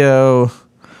video.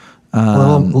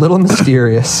 Little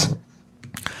mysterious.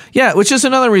 Yeah, which is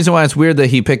another reason why it's weird that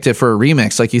he picked it for a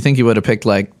remix. Like, you think he would have picked,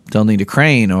 like, They'll Need a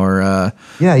Crane or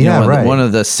right. one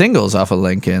of the singles off of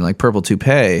Lincoln, like Purple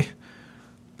Toupee.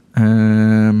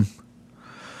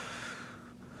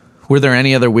 Were there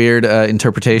any other weird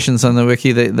interpretations on the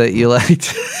wiki that you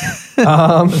liked?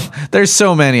 There's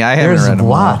so many. I haven't read them There's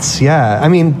lots. Yeah. I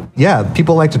mean,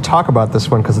 people like to talk about this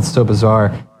one because it's so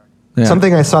bizarre. Yeah.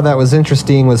 Something I saw that was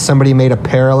interesting was somebody made a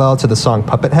parallel to the song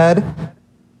Puppet Head.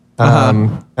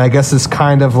 I guess it's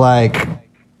kind of like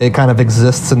it kind of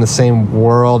exists in the same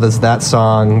world as that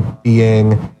song,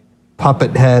 being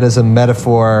Puppet Head as a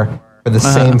metaphor for the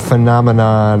same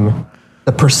phenomenon,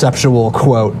 the perceptual,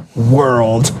 quote,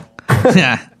 world.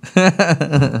 Yeah.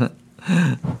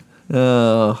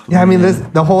 I mean,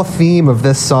 the whole theme of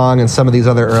this song and some of these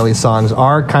other early songs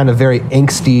are kind of very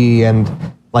angsty and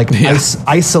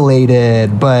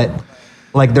isolated, but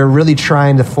like they're really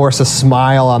trying to force a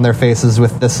smile on their faces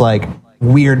with this like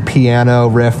weird piano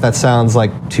riff that sounds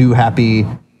like too happy.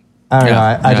 I don't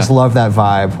know. I just love that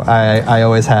vibe. I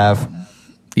always have.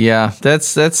 Yeah,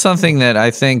 that's something that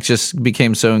I think just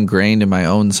became so ingrained in my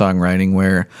own songwriting,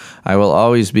 where I will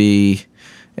always be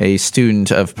a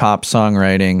student of pop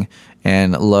songwriting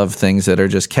and love things that are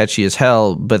just catchy as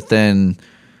hell, but then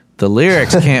the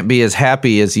lyrics can't be as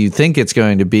happy as you think it's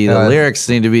going to be. The lyrics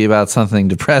need to be about something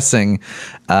depressing,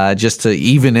 just to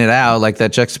even it out. Like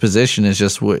that juxtaposition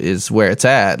is where it's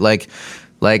at. Like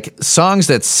songs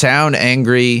that sound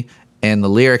angry and the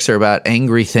lyrics are about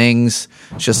angry things.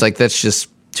 It's just like that's just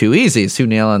too easy. It's too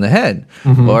nail on the head.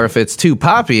 Mm-hmm. Or if it's too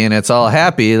poppy and it's all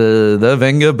happy, the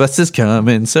Venga bus is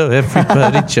coming, so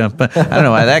everybody jump. I don't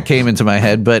know why that came into my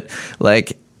head, but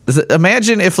like,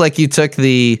 imagine if like you took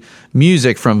the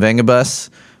music from Venga Bus,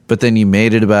 but then you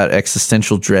made it about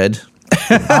existential dread.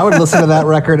 I would listen to that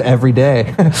record every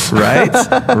day.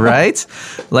 Right?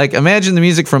 Like, imagine the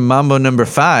music from Mambo No.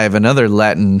 5, another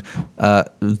Latin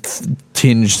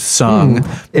tinged song.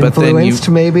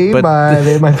 Influenced by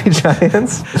They Might Be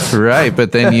Giants. Right,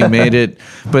 but then you made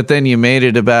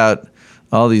it about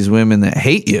all these women that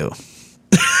hate you.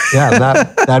 Yeah,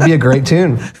 that'd be a great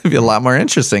tune. It'd be a lot more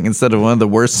interesting instead of one of the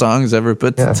worst songs ever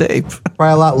put to tape.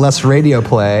 Probably a lot less radio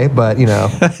play, but you know.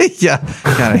 Yeah,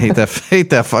 God, I hate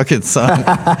that fucking song.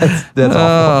 That's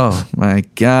awful. My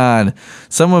God.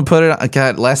 Someone put it on,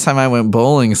 God, last time I went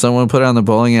bowling, someone put it on the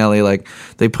bowling alley, like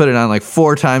they put it on like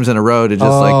 4 times in a row to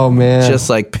just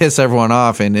just piss everyone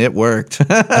off, and it worked.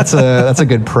 That's a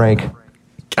good prank.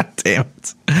 God damn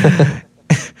it.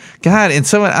 God, and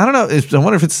someone, I don't know, I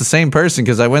wonder if it's the same person,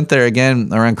 because I went there again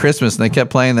around Christmas and they kept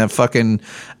playing that fucking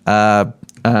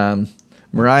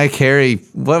Mariah Carey,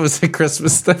 what was it,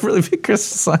 Christmas, that really big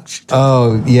Christmas song she did?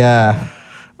 Oh, yeah.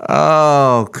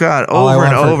 Oh, God, over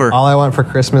and over. All I Want for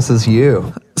Christmas Is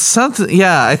You. Something,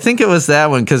 yeah, I think it was that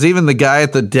one, because even the guy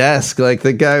at the desk, like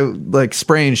the guy like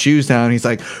spraying shoes down, he's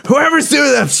like, whoever's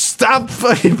doing that, stop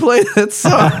fucking playing that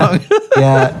song.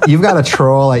 Yeah, you've got a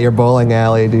troll at your bowling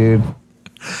alley, dude.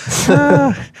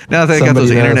 Now that they got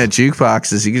those internet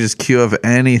jukeboxes, you can just queue up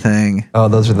anything. Oh,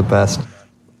 those are the best.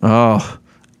 Oh,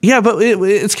 Yeah, but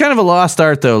it's kind of a lost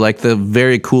art, though, like the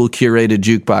very cool curated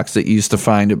jukebox that you used to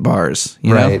find at bars.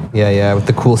 You Right. know? Yeah. With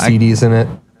the cool CDs in it.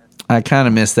 I kind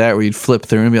of miss that, where you'd flip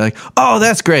through and be like, oh,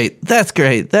 that's great. That's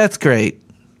great. That's great.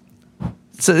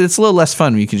 So it's a little less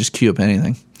fun when you can just queue up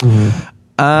anything.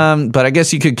 But I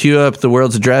guess you could queue up the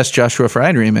World's Address Joshua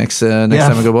Fried remix next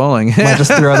time I go bowling. Might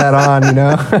just throw that on, you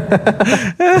know?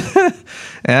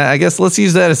 Yeah, I guess let's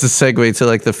use that as a segue to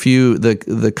like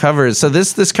the covers. So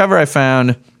this cover I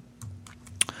found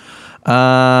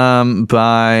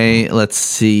by, let's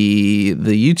see,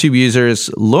 the YouTube user is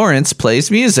Lawrence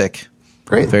Plays Music.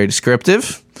 Great. Very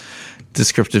descriptive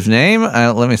name.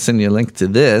 Let me send you a link to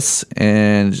this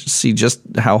and see just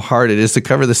how hard it is to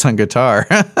cover this on guitar.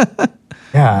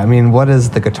 Yeah, I mean, what is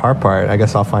the guitar part? I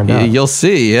guess I'll find out. You'll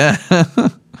see, yeah. Oh,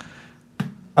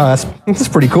 that's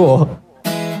pretty cool.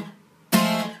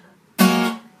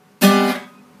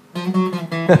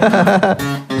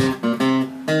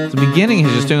 The beginning,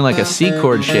 he's just doing like a C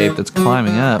chord shape that's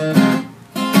climbing up.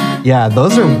 Yeah,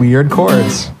 those are weird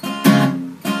chords.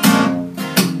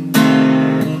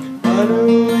 I know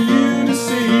you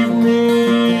deceived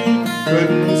me,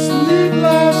 couldn't sleep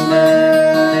last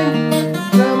night.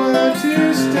 Now my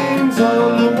tear stains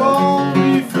on the wall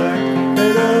reflect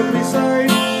an ugly sight.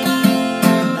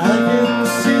 I can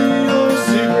see your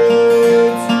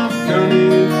secrets, no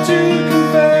need to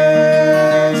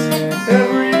confess.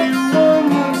 Everyone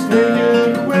looks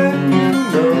naked when you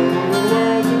know the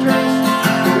world's address.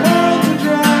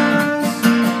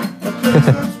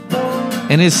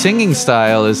 And his singing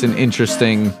style is an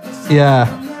interesting. Yeah.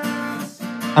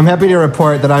 I'm happy to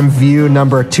report that I'm view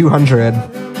number 200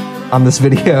 on this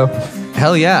video.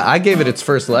 Hell yeah, I gave it its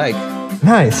first like.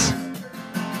 Nice.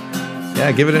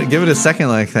 Yeah, give it a second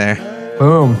like there.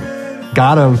 Boom.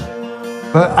 Got him.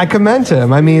 But I commend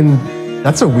him. I mean,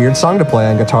 that's a weird song to play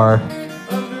on guitar.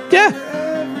 Yeah,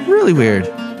 really weird.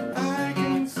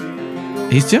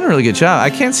 He's doing a really good job. I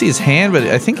can't see his hand, but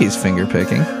I think he's finger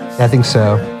picking. I think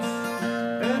so.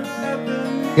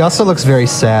 He also looks very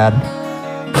sad.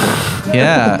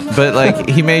 Yeah, but like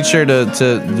he made sure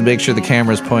to make sure the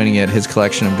camera's pointing at his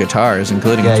collection of guitars,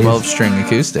 including a 12-string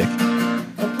acoustic.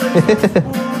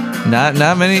 Not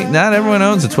everyone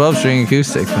owns a 12-string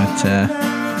acoustic, but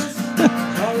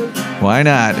why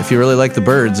not? If you really like the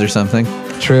Byrds or something.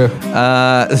 True.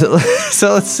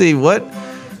 So let's see what.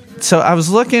 So I was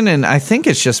looking, and I think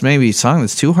it's just maybe a song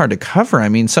that's too hard to cover. I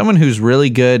mean, someone who's really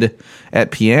good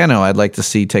at piano, I'd like to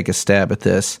see take a stab at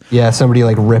this. Yeah, somebody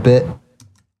like rip it.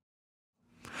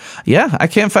 Yeah, I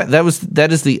can't find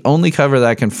that is the only cover that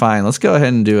I can find. Let's go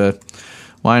ahead and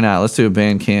why not? Let's do a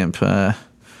Bandcamp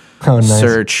Nice.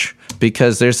 search,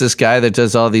 because there's this guy that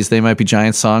does all these They Might Be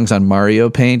Giant songs on Mario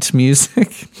Paint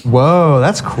music. Whoa,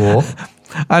 that's cool.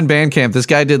 On Bandcamp, this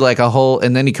guy did like a whole,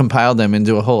 and then he compiled them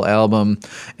into a whole album,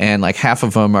 and like half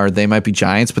of them are They Might Be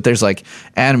Giants, but there's like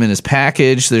Adam and His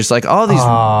Package. There's like all these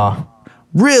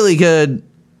really good.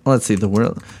 Let's see, the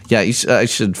world. Yeah, I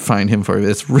should find him for you.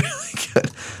 It's really good.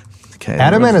 Okay,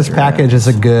 Adam and His Package is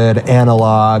a good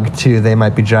analog to They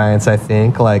Might Be Giants, I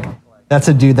think. Like, that's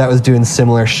a dude that was doing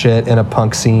similar shit in a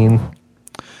punk scene.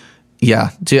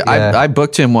 Yeah, dude, Yeah. I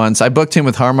booked him once. I booked him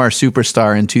with Harmar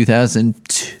Superstar in 2000?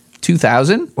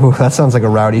 Ooh, that sounds like a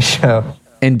rowdy show.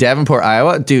 In Davenport,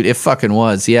 Iowa? Dude, it fucking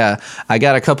was, yeah. I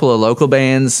got a couple of local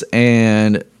bands,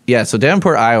 and yeah, so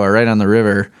Davenport, Iowa, right on the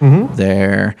river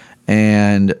there,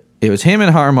 and it was him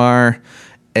and Harmar,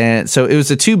 and so it was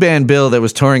a 2-band bill that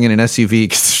was touring in an SUV,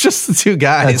 because it's just the two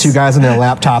guys. Two guys on their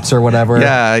laptops or whatever.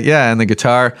 Yeah, and the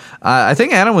guitar. I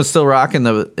think Adam was still rocking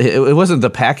it wasn't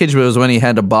the package, but it was when he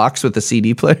had a box with the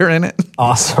CD player in it.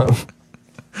 Awesome.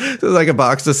 It was like a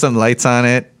box with some lights on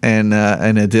it and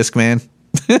a Discman.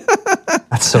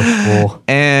 That's so cool.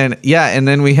 And yeah, and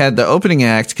then we had the opening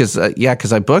act because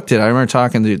I booked it. I remember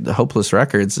talking to the Hopeless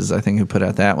Records, is I think who put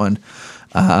out that one.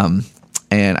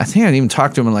 And I think I even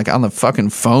talked to him like on the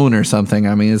fucking phone or something.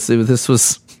 I mean, this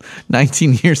was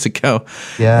 19 years ago.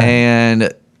 Yeah.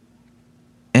 And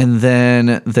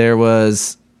then there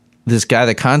was this guy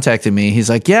that contacted me. He's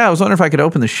like, yeah, I was wondering if I could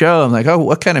open the show. I'm like, oh,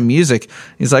 what kind of music?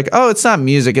 He's like, oh, it's not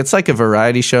music. It's like a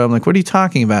variety show. I'm like, what are you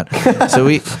talking about? So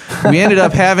we ended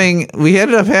up having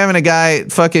a guy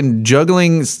fucking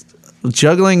juggling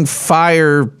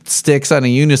fire sticks on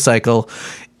a unicycle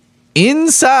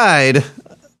inside.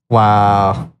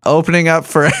 Wow. Opening up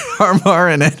for Harmar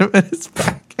and Adam and His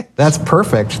Package. That's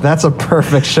perfect. That's a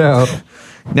perfect show.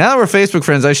 Now that we're Facebook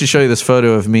friends, I should show you this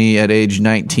photo of me at age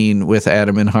 19 with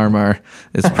Adam and Harmar.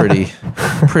 It's pretty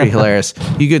hilarious.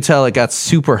 You could tell it got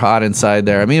super hot inside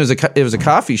there. I mean, it was a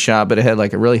coffee shop, but it had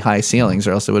like a really high ceilings,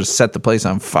 or else it would have set the place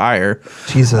on fire.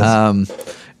 Jesus.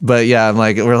 But yeah, I'm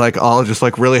like, we're like all just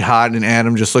like really hot, and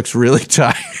Adam just looks really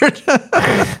tired.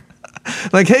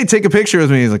 Like, hey, take a picture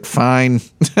with me. He's like, fine.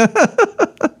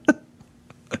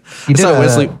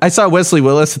 I saw Wesley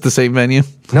Willis at the same venue.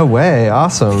 No way.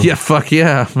 Awesome. Yeah, fuck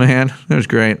yeah, man. It was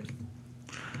great.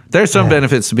 There's some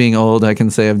benefits to being old. I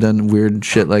can say I've done weird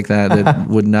shit like that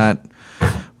would not.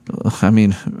 I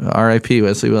mean, R.I.P.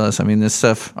 Wesley Willis. I mean, this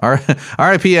stuff.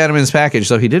 R.I.P. Adam and his package.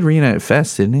 So he did reunite at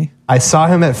Fest, didn't he? I saw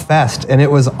him at Fest, and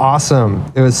it was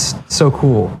awesome. It was so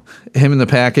cool. Him and the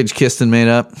package kissed and made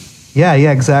up. Yeah,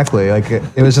 exactly. Like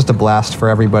it was just a blast for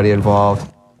everybody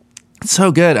involved. It's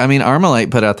so good. I mean,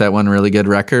 Armalite put out that one really good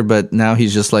record, but now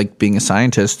he's just like being a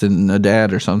scientist and a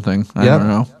dad or something. I don't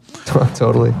know.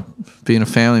 Totally. Being a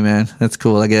family man. That's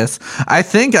cool, I guess. I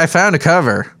think I found a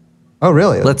cover. Oh,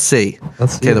 really? Let's see.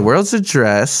 Okay, The World's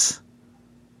Address.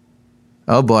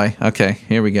 Oh, boy. Okay,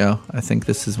 here we go. I think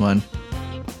this is one.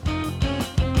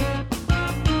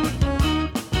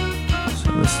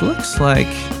 So this looks like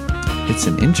it's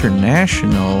an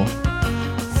international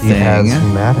thing.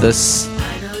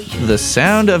 The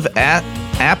Sound of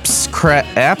Appscraft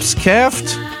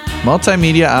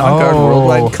Multimedia Avant-Garde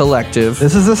Worldwide Collective.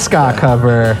 This is a ska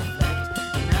cover.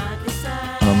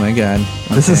 Oh, my God.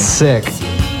 Okay. This is sick.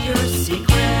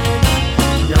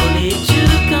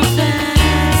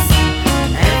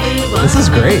 This is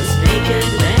great.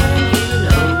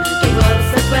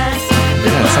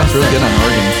 Yeah, it sounds really good on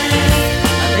organ.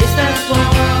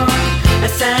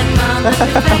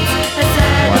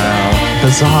 Wow.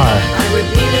 Bizarre.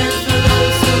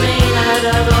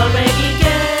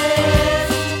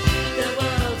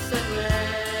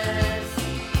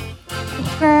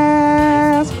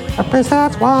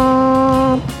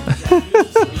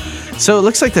 So it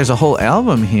looks like there's a whole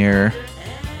album here.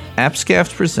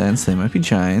 Appscaft presents They Might Be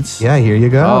Giants. Yeah, here you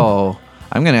go. Oh,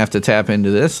 I'm going to have to tap into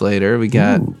this later. We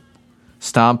got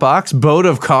Stompbox, Boat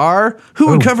of Car. Who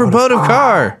would cover Boat of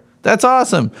Car? That's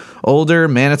awesome. Older,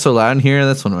 Man, It's So Loud in Here.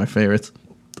 That's one of my favorites.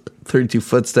 32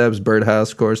 Footsteps,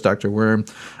 Birdhouse, of course, Dr. Worm.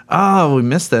 Oh, we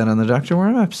missed that on the Dr.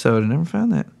 Worm episode. I never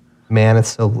found that. Man, It's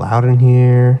So Loud in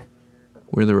Here.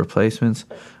 We're the Replacements.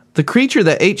 The Creature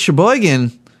That Ate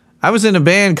Sheboygan. I was in a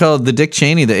band called The Dick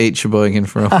Cheney That Ate Sheboygan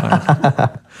for a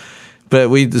while. But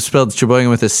we spelled Sheboygan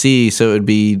with a C, so it would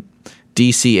be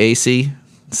DCAC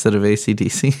instead of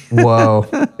ACDC. Whoa.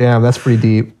 Damn, that's pretty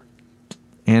deep.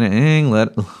 Anna Ing,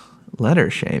 letter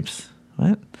shapes.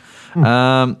 What?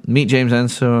 Meet James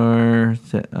Ensor.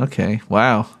 Okay,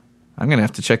 wow. I'm going to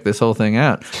have to check this whole thing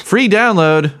out. Free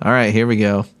download. All right, here we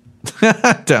go.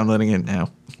 Downloading it now.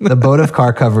 The Boat of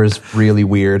Car cover is really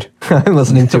weird. I'm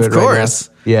listening to it right now. Of course.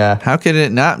 Yeah. How could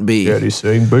it not be? Daddy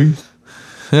saying bass.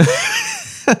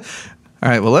 All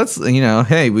right, well, let's,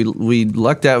 hey, we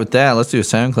lucked out with that. Let's do a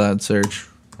SoundCloud search.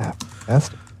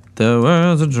 Fantastic. The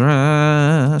World's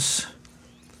Address.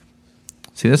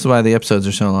 See, this is why the episodes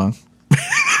are so long.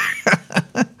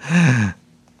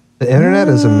 The internet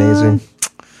is amazing.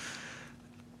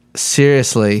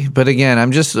 Seriously. But again,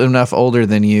 I'm just enough older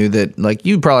than you that, like,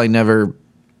 you probably never...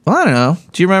 Well, I don't know.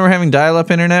 Do you remember having dial-up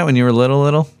internet when you were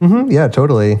little? Mm-hmm. Yeah,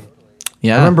 totally.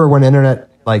 Yeah. I remember when internet,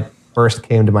 first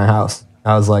came to my house.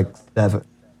 I was 7.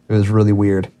 It was really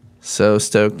weird. So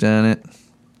stoked on it.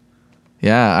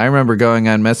 Yeah, I remember going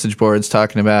on message boards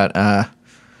talking about...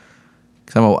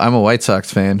 Cause I'm a White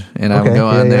Sox fan, and I would go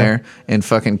on there and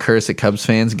fucking curse at Cubs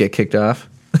fans and get kicked off.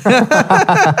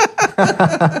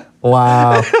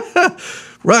 Wow.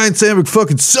 Ryan Sandberg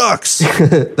fucking sucks.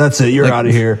 That's it. You're out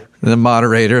of here. The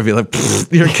moderator would be like,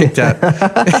 you're kicked out.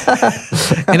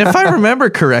 And if I remember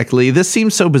correctly, this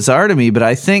seems so bizarre to me, but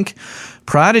I think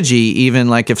Prodigy, even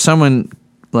if someone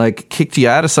kicked you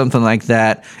out of something like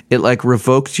that, it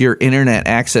revoked your internet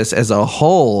access as a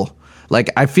whole.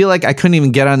 I feel like I couldn't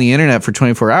even get on the internet for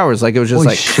 24 hours. It was just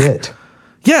Holy shit.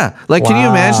 Yeah. Can you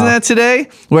imagine that today?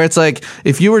 Where it's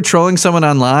if you were trolling someone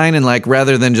online and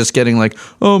rather than just getting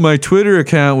oh, my Twitter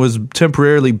account was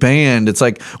temporarily banned. It's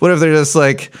what if they're just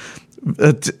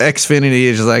Xfinity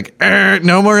is just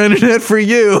no more internet for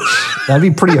you. That'd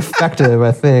be pretty effective,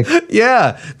 I think.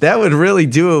 Yeah. That would really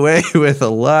do away with a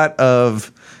lot of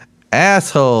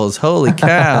assholes. Holy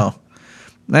cow.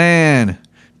 Man.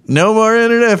 No more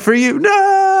internet for you.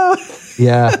 No.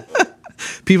 Yeah.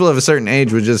 People of a certain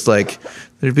age would just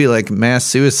there'd be mass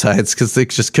suicides because they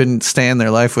just couldn't stand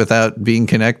their life without being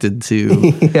connected to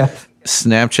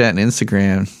Snapchat and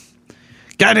Instagram.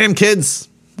 Goddamn kids.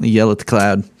 They yell at the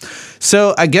cloud.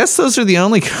 So I guess those are the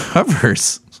only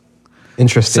covers.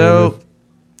 Interesting. So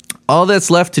all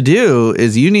that's left to do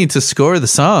is you need to score the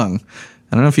song.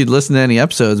 I don't know if you'd listen to any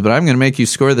episodes, but I'm going to make you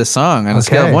score this song on a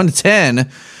scale of 1 to 10.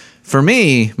 For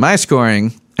me, my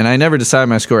scoring, And I never decide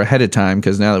my score ahead of time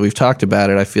because now that we've talked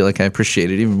about it, I feel like I appreciate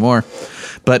it even more.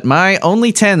 But my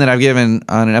only 10 that I've given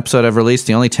on an episode I've released,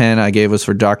 the only 10 I gave was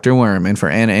for Dr. Worm. And for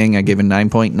Anna Ng, I gave a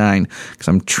 9.9 because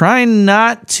I'm trying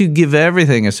not to give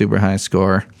everything a super high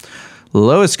score. The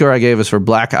lowest score I gave was for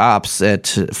Black Ops at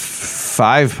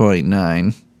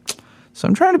 5.9. So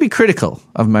I'm trying to be critical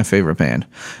of my favorite band.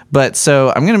 But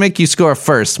so I'm going to make you score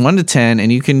first, 1 to 10,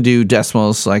 and you can do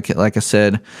decimals like I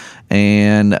said.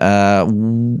 And I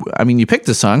mean, you picked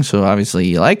the song, so obviously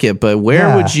you like it. But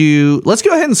where would you? Let's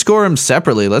go ahead and score them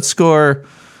separately. Let's score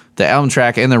the album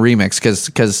track and the remix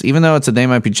because even though it's a They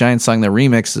Might Be Giants song, the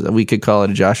remix we could call it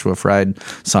a Joshua Fried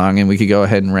song, and we could go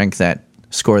ahead and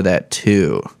score that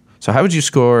too. So how would you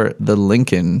score the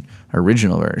Lincoln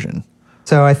original version?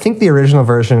 So I think the original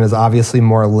version is obviously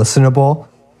more listenable,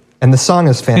 and the song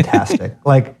is fantastic.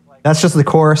 Like, that's just the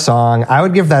core song. I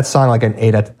would give that song like an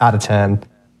 8 out of 10.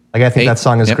 Like, I think that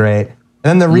song is great. And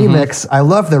then the remix, I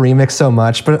love the remix so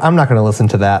much, but I'm not going to listen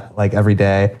to that like every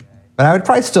day. But I would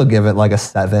probably still give it like a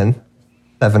 7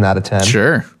 out of 10.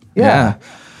 Sure. Yeah.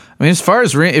 I mean, as far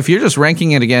as if you're just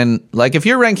ranking it again, like if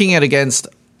you're ranking it against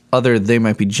other They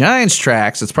Might Be Giants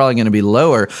tracks, it's probably going to be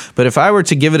lower. But if I were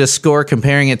to give it a score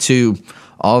comparing it to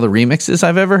all the remixes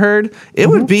I've ever heard, it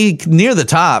would be near the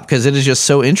top because it is just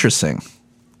so interesting.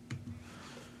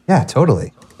 Yeah,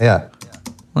 totally. Yeah.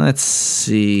 Let's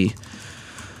see.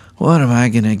 What am I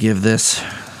going to give this?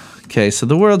 Okay, so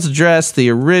The World's Address, the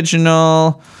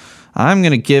original, I'm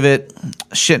going to give it...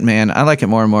 Shit, man, I like it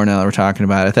more and more now that we're talking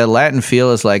about it. That Latin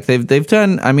feel is like they've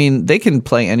done... I mean, they can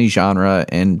play any genre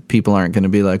and people aren't going to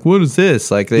be like, what is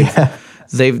this? Like,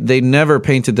 they never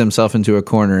painted themselves into a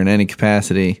corner in any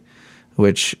capacity,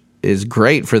 which is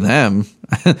great for them.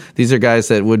 These are guys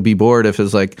that would be bored if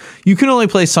it's like, you can only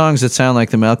play songs that sound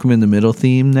like the Malcolm in the Middle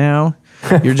theme now.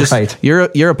 You're just right.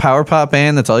 You're a power pop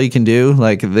band. That's all you can do.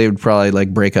 Like they would probably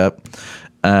like break up.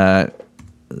 But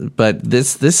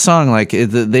this song, like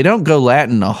they don't go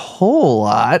Latin a whole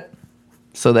lot,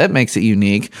 so that makes it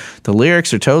unique. The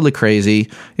lyrics are totally crazy.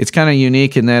 It's kind of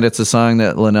unique in that it's a song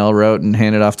that Linnell wrote and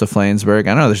handed off to Flansburgh.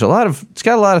 I know it's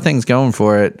got a lot of things going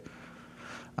for it.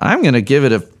 I'm gonna give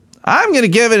it an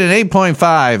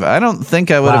 8.5. I don't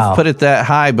think I would have put it that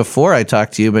high before I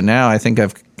talked to you, but now I think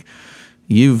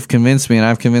you've convinced me and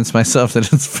I've convinced myself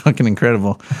that it's fucking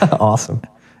incredible. Awesome.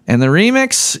 And the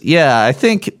remix, yeah, I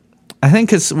think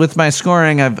because with my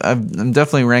scoring, I'm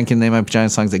definitely ranking They Might Be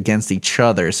Giants songs against each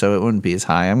other, so it wouldn't be as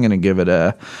high. I'm gonna give it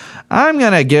a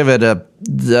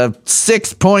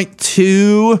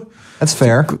 6.2. That's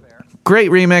fair.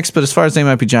 Great remix, but as far as They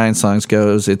Might Be Giants songs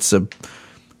goes, it's a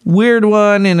weird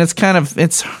one, and it's I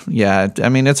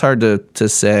mean, it's hard to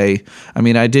say. I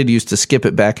mean, I did used to skip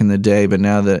it back in the day, but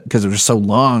now that, because it was so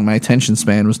long, my attention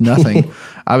span was nothing.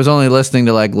 I was only listening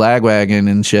to like Lagwagon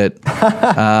and shit.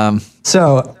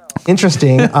 So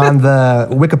interesting, on the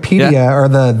Wikipedia or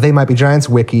the They Might Be Giants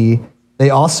wiki,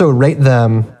 they also rate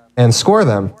them and score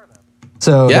them.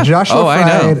 So the Joshua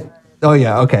Fried... Oh,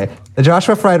 yeah, okay. The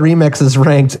Joshua Fried remix is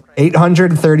ranked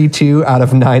 832 out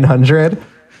of 900.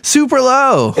 Super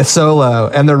low. It's so low.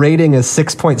 And the rating is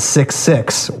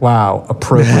 6.66. Wow,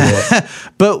 appropriate.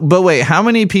 But wait, how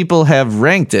many people have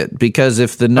ranked it? Because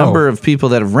if the number of people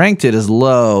that have ranked it is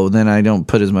low, then I don't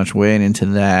put as much weight into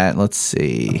that. Let's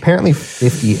see. Apparently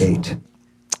 58.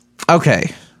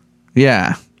 Okay.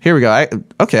 Yeah. Here we go. I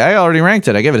already ranked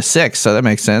it. I gave it a 6, so that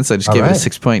makes sense. I just gave it a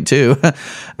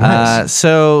 6.2. Nice.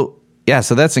 So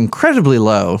that's incredibly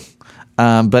low.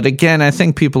 But again, I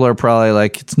think people are probably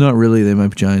like, it's not really They Might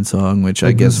Be Giants song, which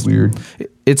I guess is weird.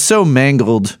 It's so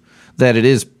mangled that it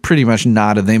is pretty much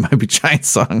not a They Might Be Giants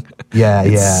song.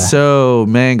 It's so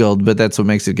mangled, but that's what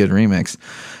makes it a good remix.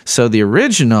 So the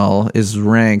original is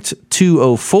ranked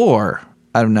 204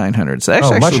 out of 900. So that's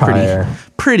actually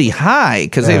pretty high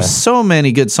because they have so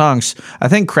many good songs. I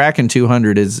think Kraken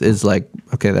 200 is like,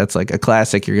 okay, that's like a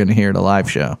classic you're going to hear at a live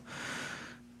show.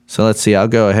 So let's see. I'll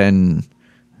go ahead and,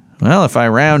 well, if I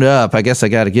round up, I guess I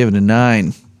got to give it a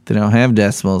 9. They don't have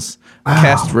decimals.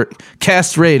 Wow.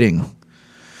 Cast rating.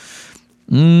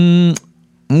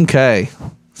 Okay.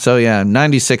 So,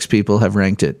 96 people have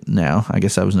ranked it now. I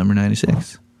guess I was number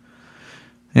 96.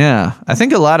 Yeah. I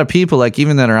think a lot of people, like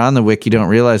even that are on the wiki, don't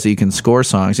realize that you can score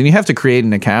songs. And you have to create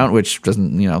an account, which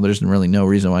doesn't, there's really no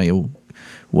reason why you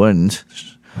wouldn't.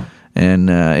 And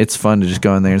it's fun to just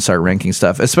go in there and start ranking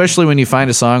stuff, especially when you find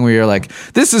a song where you're like,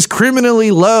 this is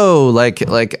criminally low. Like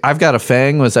I've Got a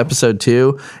Fang was episode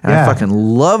 2, and I fucking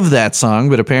love that song,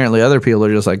 but apparently other people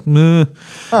are just like, meh.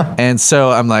 And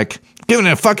so I'm like giving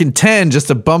it a fucking 10 just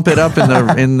to bump it up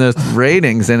in the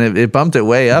ratings, and it bumped it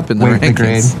way up in the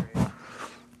rankings. Grade.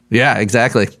 Yeah,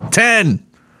 exactly. 10.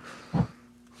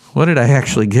 What did I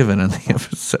actually give it on the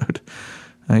episode?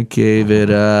 I gave it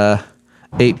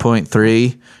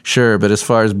 8.3. Sure, but as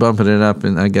far as bumping it up,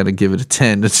 and I got to give it a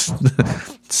 10 to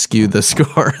skew the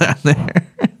score on there.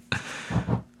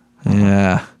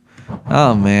 Yeah.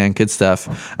 Oh man, good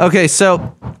stuff. Okay,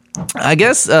 so I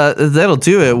guess that'll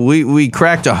do it. We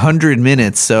cracked 100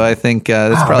 minutes, so I think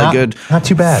that's probably good. Not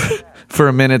too bad for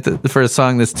a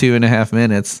song that's 2.5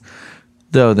 minutes.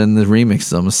 Though then the remix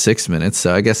is almost 6 minutes,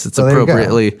 so I guess it's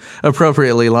appropriately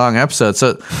long episode.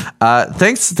 So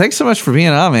thanks so much for being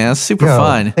on, man. It's super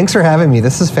fun. Thanks for having me.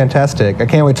 This is fantastic. I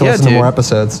can't wait to listen to more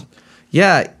episodes.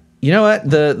 Yeah. You know what?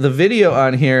 The video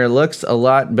on here looks a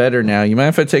lot better now. You mind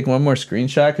if I take one more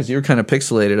screenshot? Because you were kind of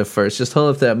pixelated at first. Just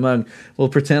hold up that mug. We'll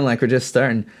pretend like we're just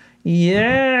starting.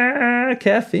 Yeah,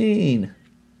 caffeine.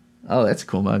 Oh, that's a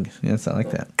cool mug. Yeah, it's not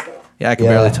like that. Yeah, I can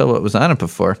barely tell what was on it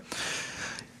before.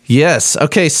 Yes.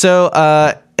 Okay. So,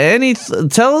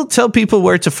 tell people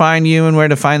where to find you and where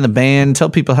to find the band. Tell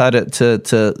people how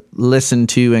to listen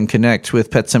to and connect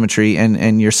with Pet Sematary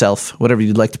and yourself. Whatever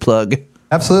you'd like to plug.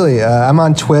 Absolutely. I'm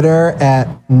on Twitter at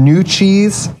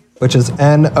Noochiez, which is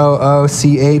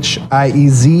NOOCHIEZ.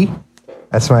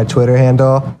 That's my Twitter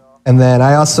handle. And then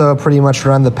I also pretty much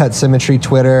run the Pet Sematary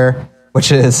Twitter,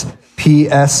 which is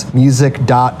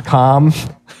psmusic.com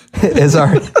is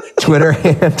our Twitter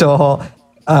handle.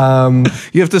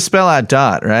 You have to spell out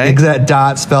dot, right? Exact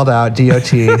dot spelled out,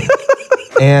 D-O-T.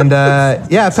 And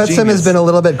Pet Sim has been a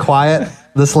little bit quiet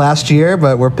this last year,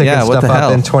 but we're picking stuff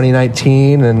up in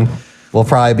 2019, and we'll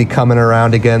probably be coming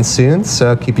around again soon,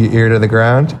 so keep your ear to the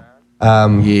ground.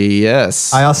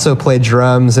 Yes. I also play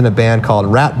drums in a band called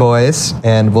Rat Boys,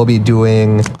 and we'll be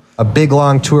doing a big,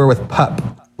 long tour with Pup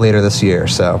later this year,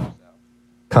 so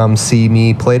come see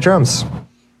me play drums.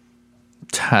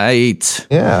 Tight.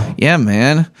 Yeah. Yeah,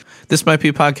 man. This Might Be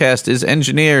a Podcast is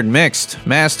engineered, mixed,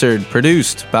 mastered,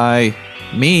 produced by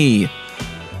me.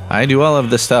 I do all of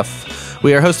this stuff.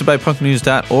 We are hosted by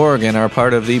punknews.org and are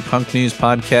part of the Punk News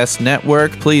Podcast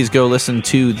Network. Please go listen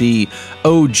to the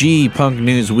OG Punk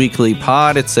News Weekly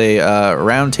Pod. It's a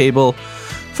roundtable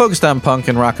focused on punk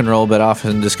and rock and roll, but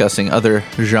often discussing other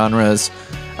genres.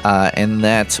 And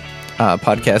that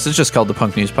podcast is just called the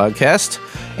Punk News Podcast.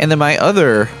 And then my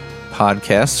other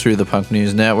podcast through the Punk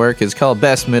News Network is called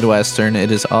Best Midwestern.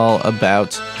 It is all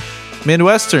about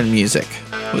Midwestern music,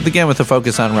 with a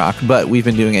focus on rock. But we've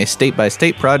been doing a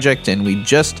state-by-state project, and we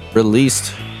just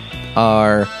released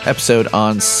our episode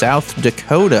on South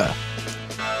Dakota.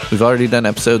 We've already done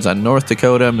episodes on North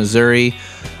Dakota, Missouri,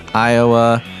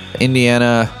 Iowa,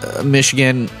 Indiana,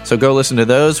 Michigan. So go listen to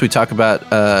those. We talk about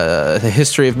the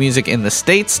history of music in the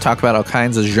States, talk about all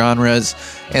kinds of genres,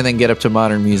 and then get up to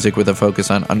modern music with a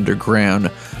focus on underground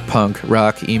punk,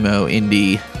 rock, emo,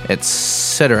 indie,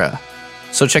 etc.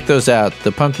 So check those out.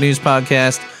 The Punk News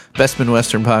Podcast, Best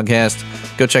Midwestern Podcast.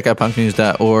 Go check out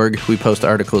punknews.org. We post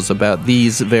articles about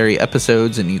these very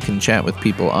episodes, and you can chat with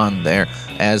people on there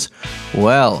as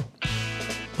well.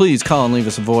 Please call and leave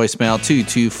us a voicemail,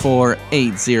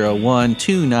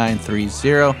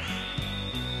 224-801-2930.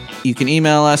 You can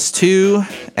email us too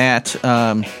at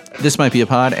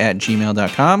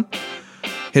thismightbeapod@gmail.com.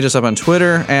 Hit us up on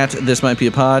Twitter at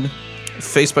thismightbeapod,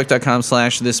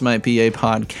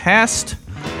 facebook.com/thismightbeapodcast.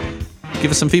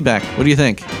 Give us some feedback. What do you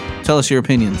think? Tell us your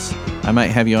opinions. I might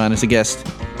have you on as a guest.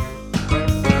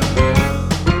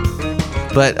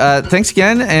 But thanks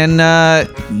again, and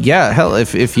hell,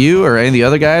 if you or any of the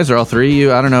other guys, or all three of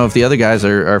you, I don't know if the other guys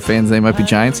are fans, They Might Be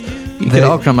Giants, you could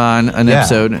all come on an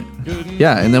episode.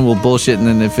 Yeah, and then we'll bullshit, and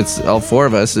then if it's all four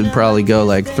of us, it'd probably go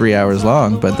like 3 hours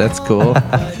long, but that's cool.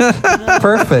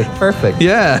 Perfect.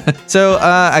 Yeah. So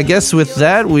I guess with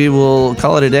that, we will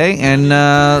call it a day, and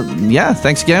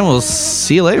thanks again. We'll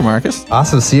see you later, Marcus.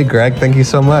 Awesome. See you, Greg. Thank you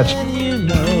so much. And you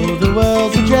know the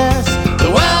world's a dress. The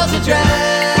world's a dress.